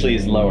essentially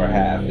his lower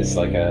half is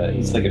like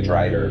he's like a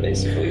drider,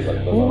 basically,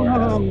 like the lower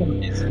half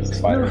is his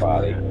spider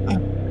body.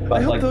 But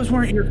I hope like, those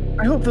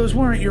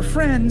weren't your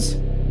friends.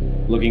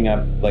 Looking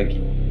up, like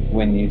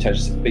when you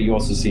touch, but you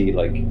also see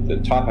like the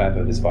top half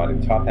of his body.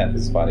 The top half of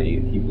his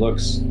body, he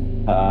looks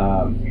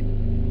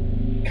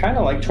kind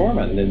of like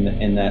Tormund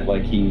in that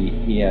like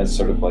he has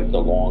sort of like the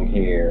long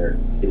hair.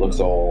 He looks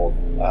old.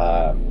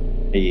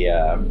 He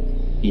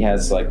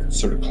has like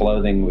sort of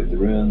clothing with the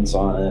runes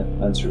on it,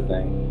 that sort of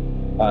thing.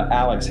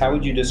 Alex, how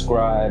would you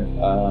describe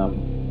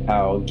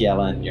how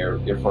Gellin,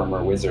 your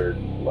former wizard,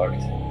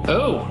 looked?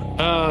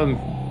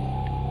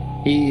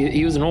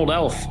 He was an old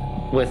elf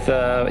with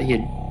he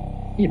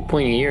had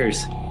pointy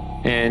ears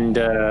and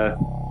Two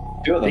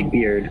of them. big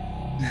beard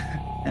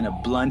And a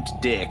blunt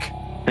dick.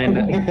 And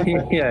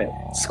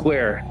yeah,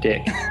 square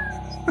dick.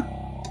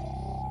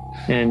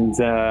 And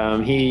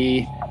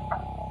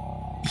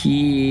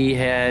he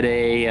had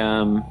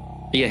a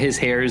his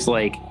hair's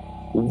like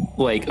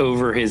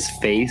over his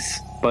face,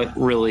 but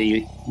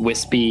really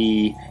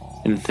wispy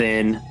and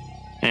thin.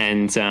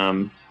 And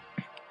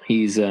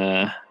he's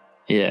that's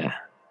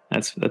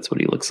what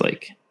he looks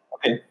like.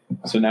 Okay,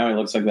 so now he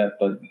looks like that,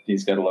 but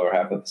he's got a lower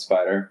half of the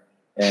spider.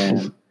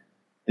 And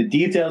the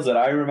details that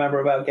I remember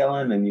about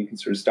Gellin, and you can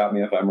sort of stop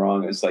me if I'm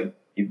wrong, is like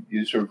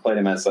you sort of played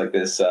him as like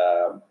this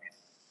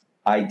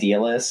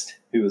idealist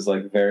who was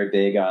like very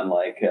big on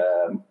like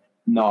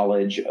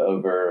knowledge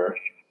over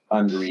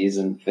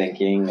unreasoned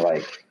thinking,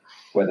 like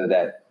whether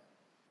that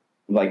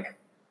like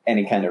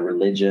any kind of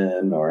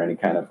religion or any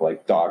kind of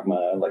like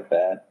dogma like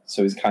that.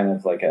 So he's kind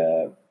of like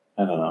I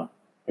don't know,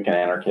 like an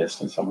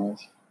anarchist in some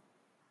ways.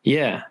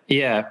 Yeah.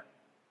 And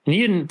he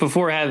didn't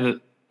before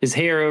have his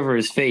hair over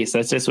his face.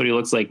 That's just what he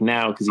looks like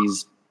now because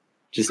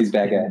he's a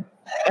bad guy.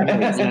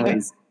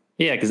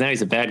 Because now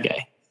he's a bad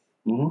guy.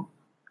 Mm-hmm.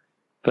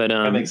 But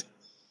that makes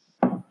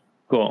sense.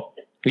 Cool.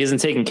 He isn't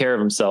taking care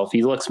of himself.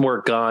 He looks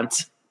more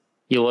gaunt.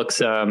 He looks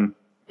he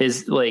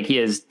has he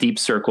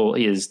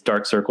has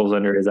dark circles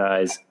under his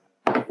eyes.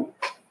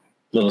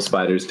 Little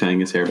spiders tying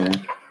his hair back.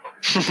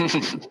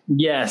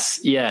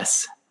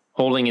 Yes.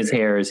 Holding his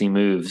hair as he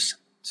moves.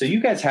 So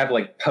you guys have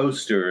like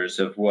posters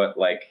of what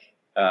like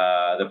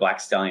the Black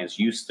Stallions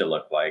used to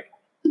look like.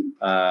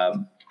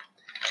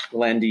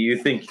 Len, do you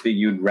think that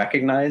you'd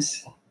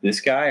recognize this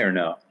guy or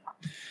no?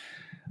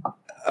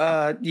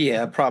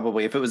 Yeah,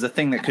 probably. If it was a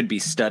thing that could be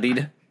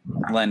studied,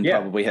 Len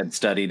probably had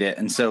studied it.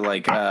 And so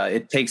like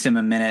it takes him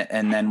a minute,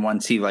 and then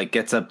once he like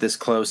gets up this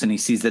close and he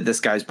sees that this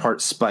guy's part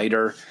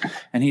spider,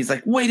 and he's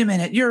like, "Wait a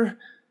minute, you're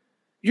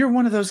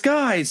one of those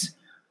guys.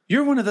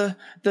 You're one of the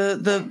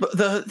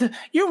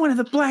you're one of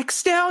the Black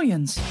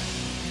Stallions."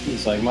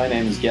 He's like, "My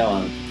name is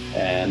Gellin,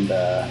 and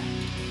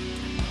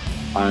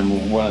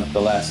I'm one of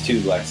the last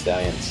two Black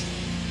Stallions."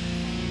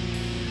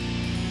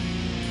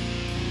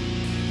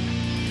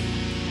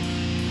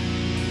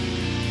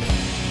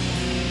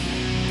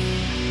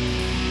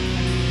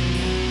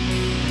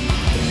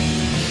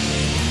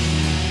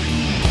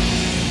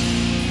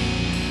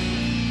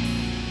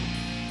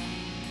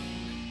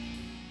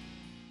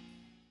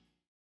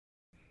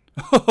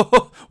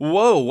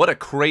 Whoa, what a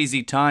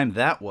crazy time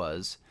that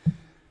was.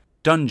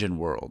 Dungeon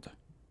World.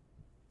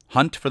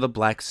 Hunt for the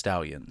Black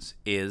Stallions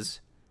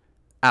is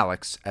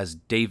Alex as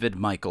David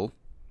Michael,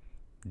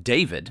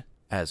 David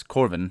as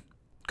Corvin,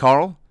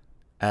 Carl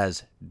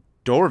as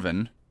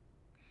Dorvin,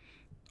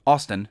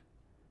 Austin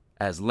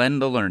as Len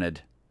the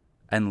Learned,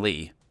 and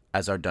Lee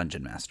as our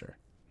Dungeon Master.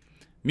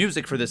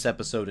 Music for this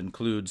episode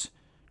includes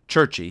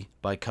Churchy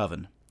by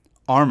Coven,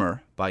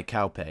 Armor by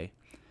Cowpay,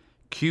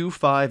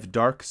 Q5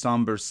 Dark,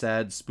 Somber,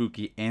 Sad,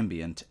 Spooky,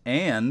 Ambient,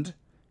 and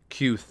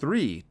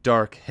Q3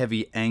 Dark,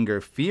 Heavy,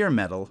 Anger, Fear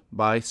Metal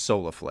by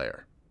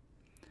Solaflare.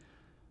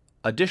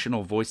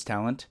 Additional voice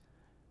talent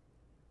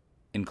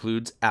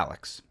includes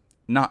Alex,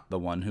 not the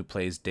one who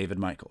plays David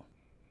Michael.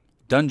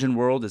 Dungeon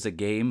World is a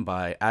game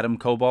by Adam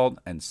Cobalt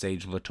and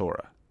Sage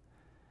Latora.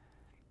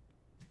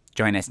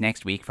 Join us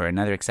next week for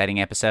another exciting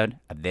episode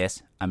of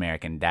This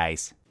American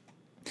Dice.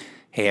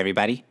 Hey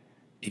everybody,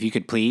 if you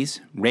could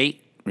please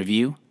rate,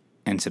 review,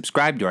 and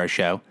subscribe to our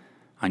show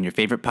on your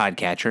favorite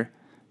podcatcher,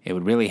 it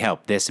would really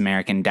help This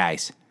American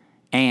Dice.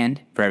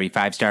 And for every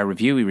 5-star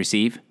review we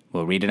receive,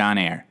 we'll read it on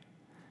air.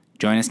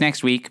 Join us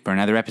next week for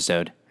another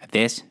episode of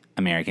This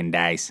American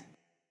Dice.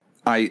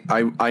 I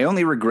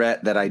only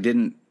regret that I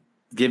didn't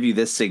give you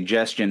this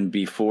suggestion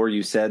before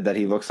you said that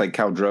he looks like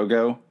Khal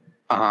Drogo.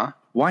 Uh-huh.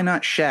 Why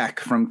not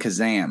Shaq from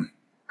Kazam?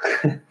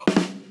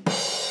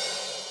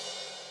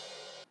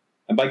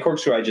 And by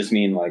corkscrew, I just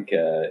mean like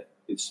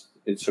it's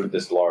sort of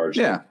this large,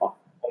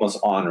 almost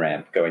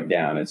on-ramp going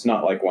down. It's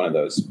not like one of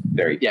those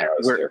very narrow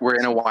stairs. We're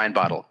in a wine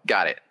bottle.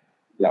 Got it.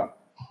 Yeah,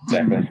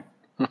 exactly.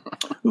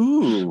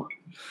 Ooh,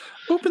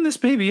 open this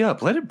baby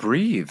up. Let it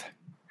breathe.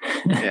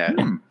 Yeah,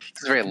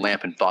 it's a very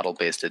lamp and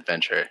bottle-based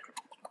adventure.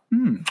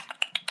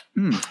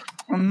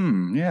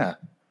 Yeah,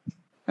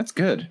 that's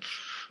good.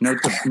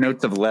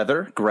 Notes of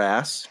leather,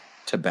 grass,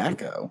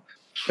 tobacco.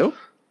 Oh,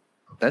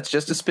 that's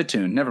just a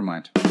spittoon. Never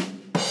mind.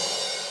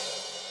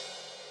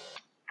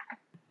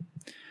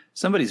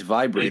 Somebody's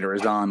vibrator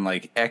is on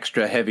like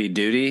extra heavy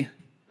duty.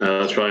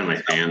 That's probably my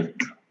fan. Is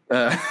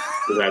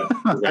that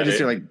I just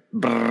hear like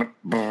brr,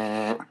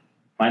 brr.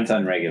 Mine's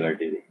on regular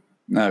duty.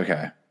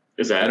 Okay.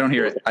 Is that? I don't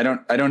hear it. I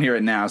don't hear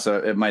it now, so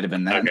it might have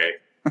been that. Okay.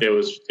 It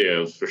was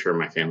for sure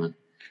my fan.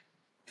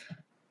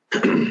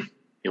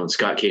 When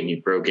Scott came,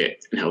 you broke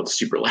it. Now it's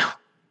super loud.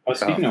 Oh,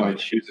 speaking of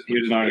which,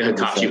 here's an article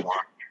that says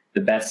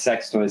the best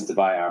sex toys to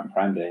buy on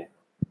Prime Day.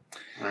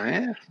 Oh,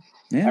 yeah.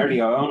 I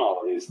already own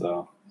all of these,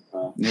 though.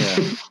 So. Yeah.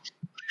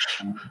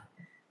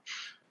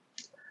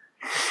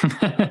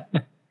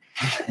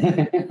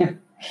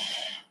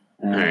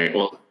 All right.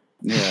 Well.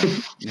 Yeah.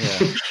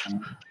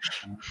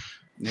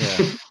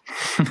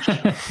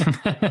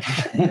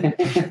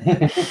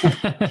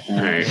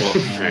 All right. Well.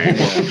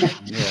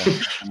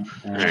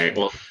 right.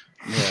 Well.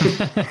 Yeah.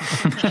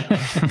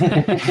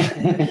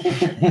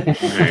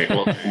 All right. Well.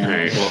 All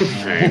right. Well.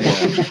 All right.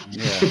 Well.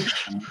 Yeah.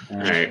 All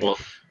right. Well.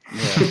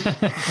 Yeah.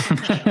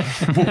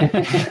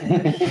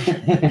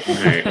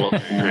 All right. Well.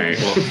 All right.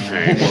 Well. All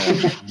right. Well.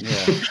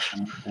 Yeah.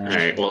 All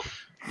right. Well.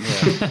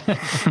 Yeah.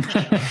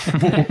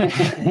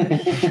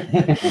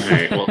 All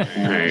right. Well.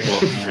 All right.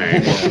 Well. All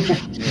right. Well.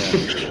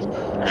 Yeah.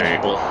 All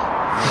right.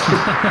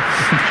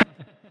 Well.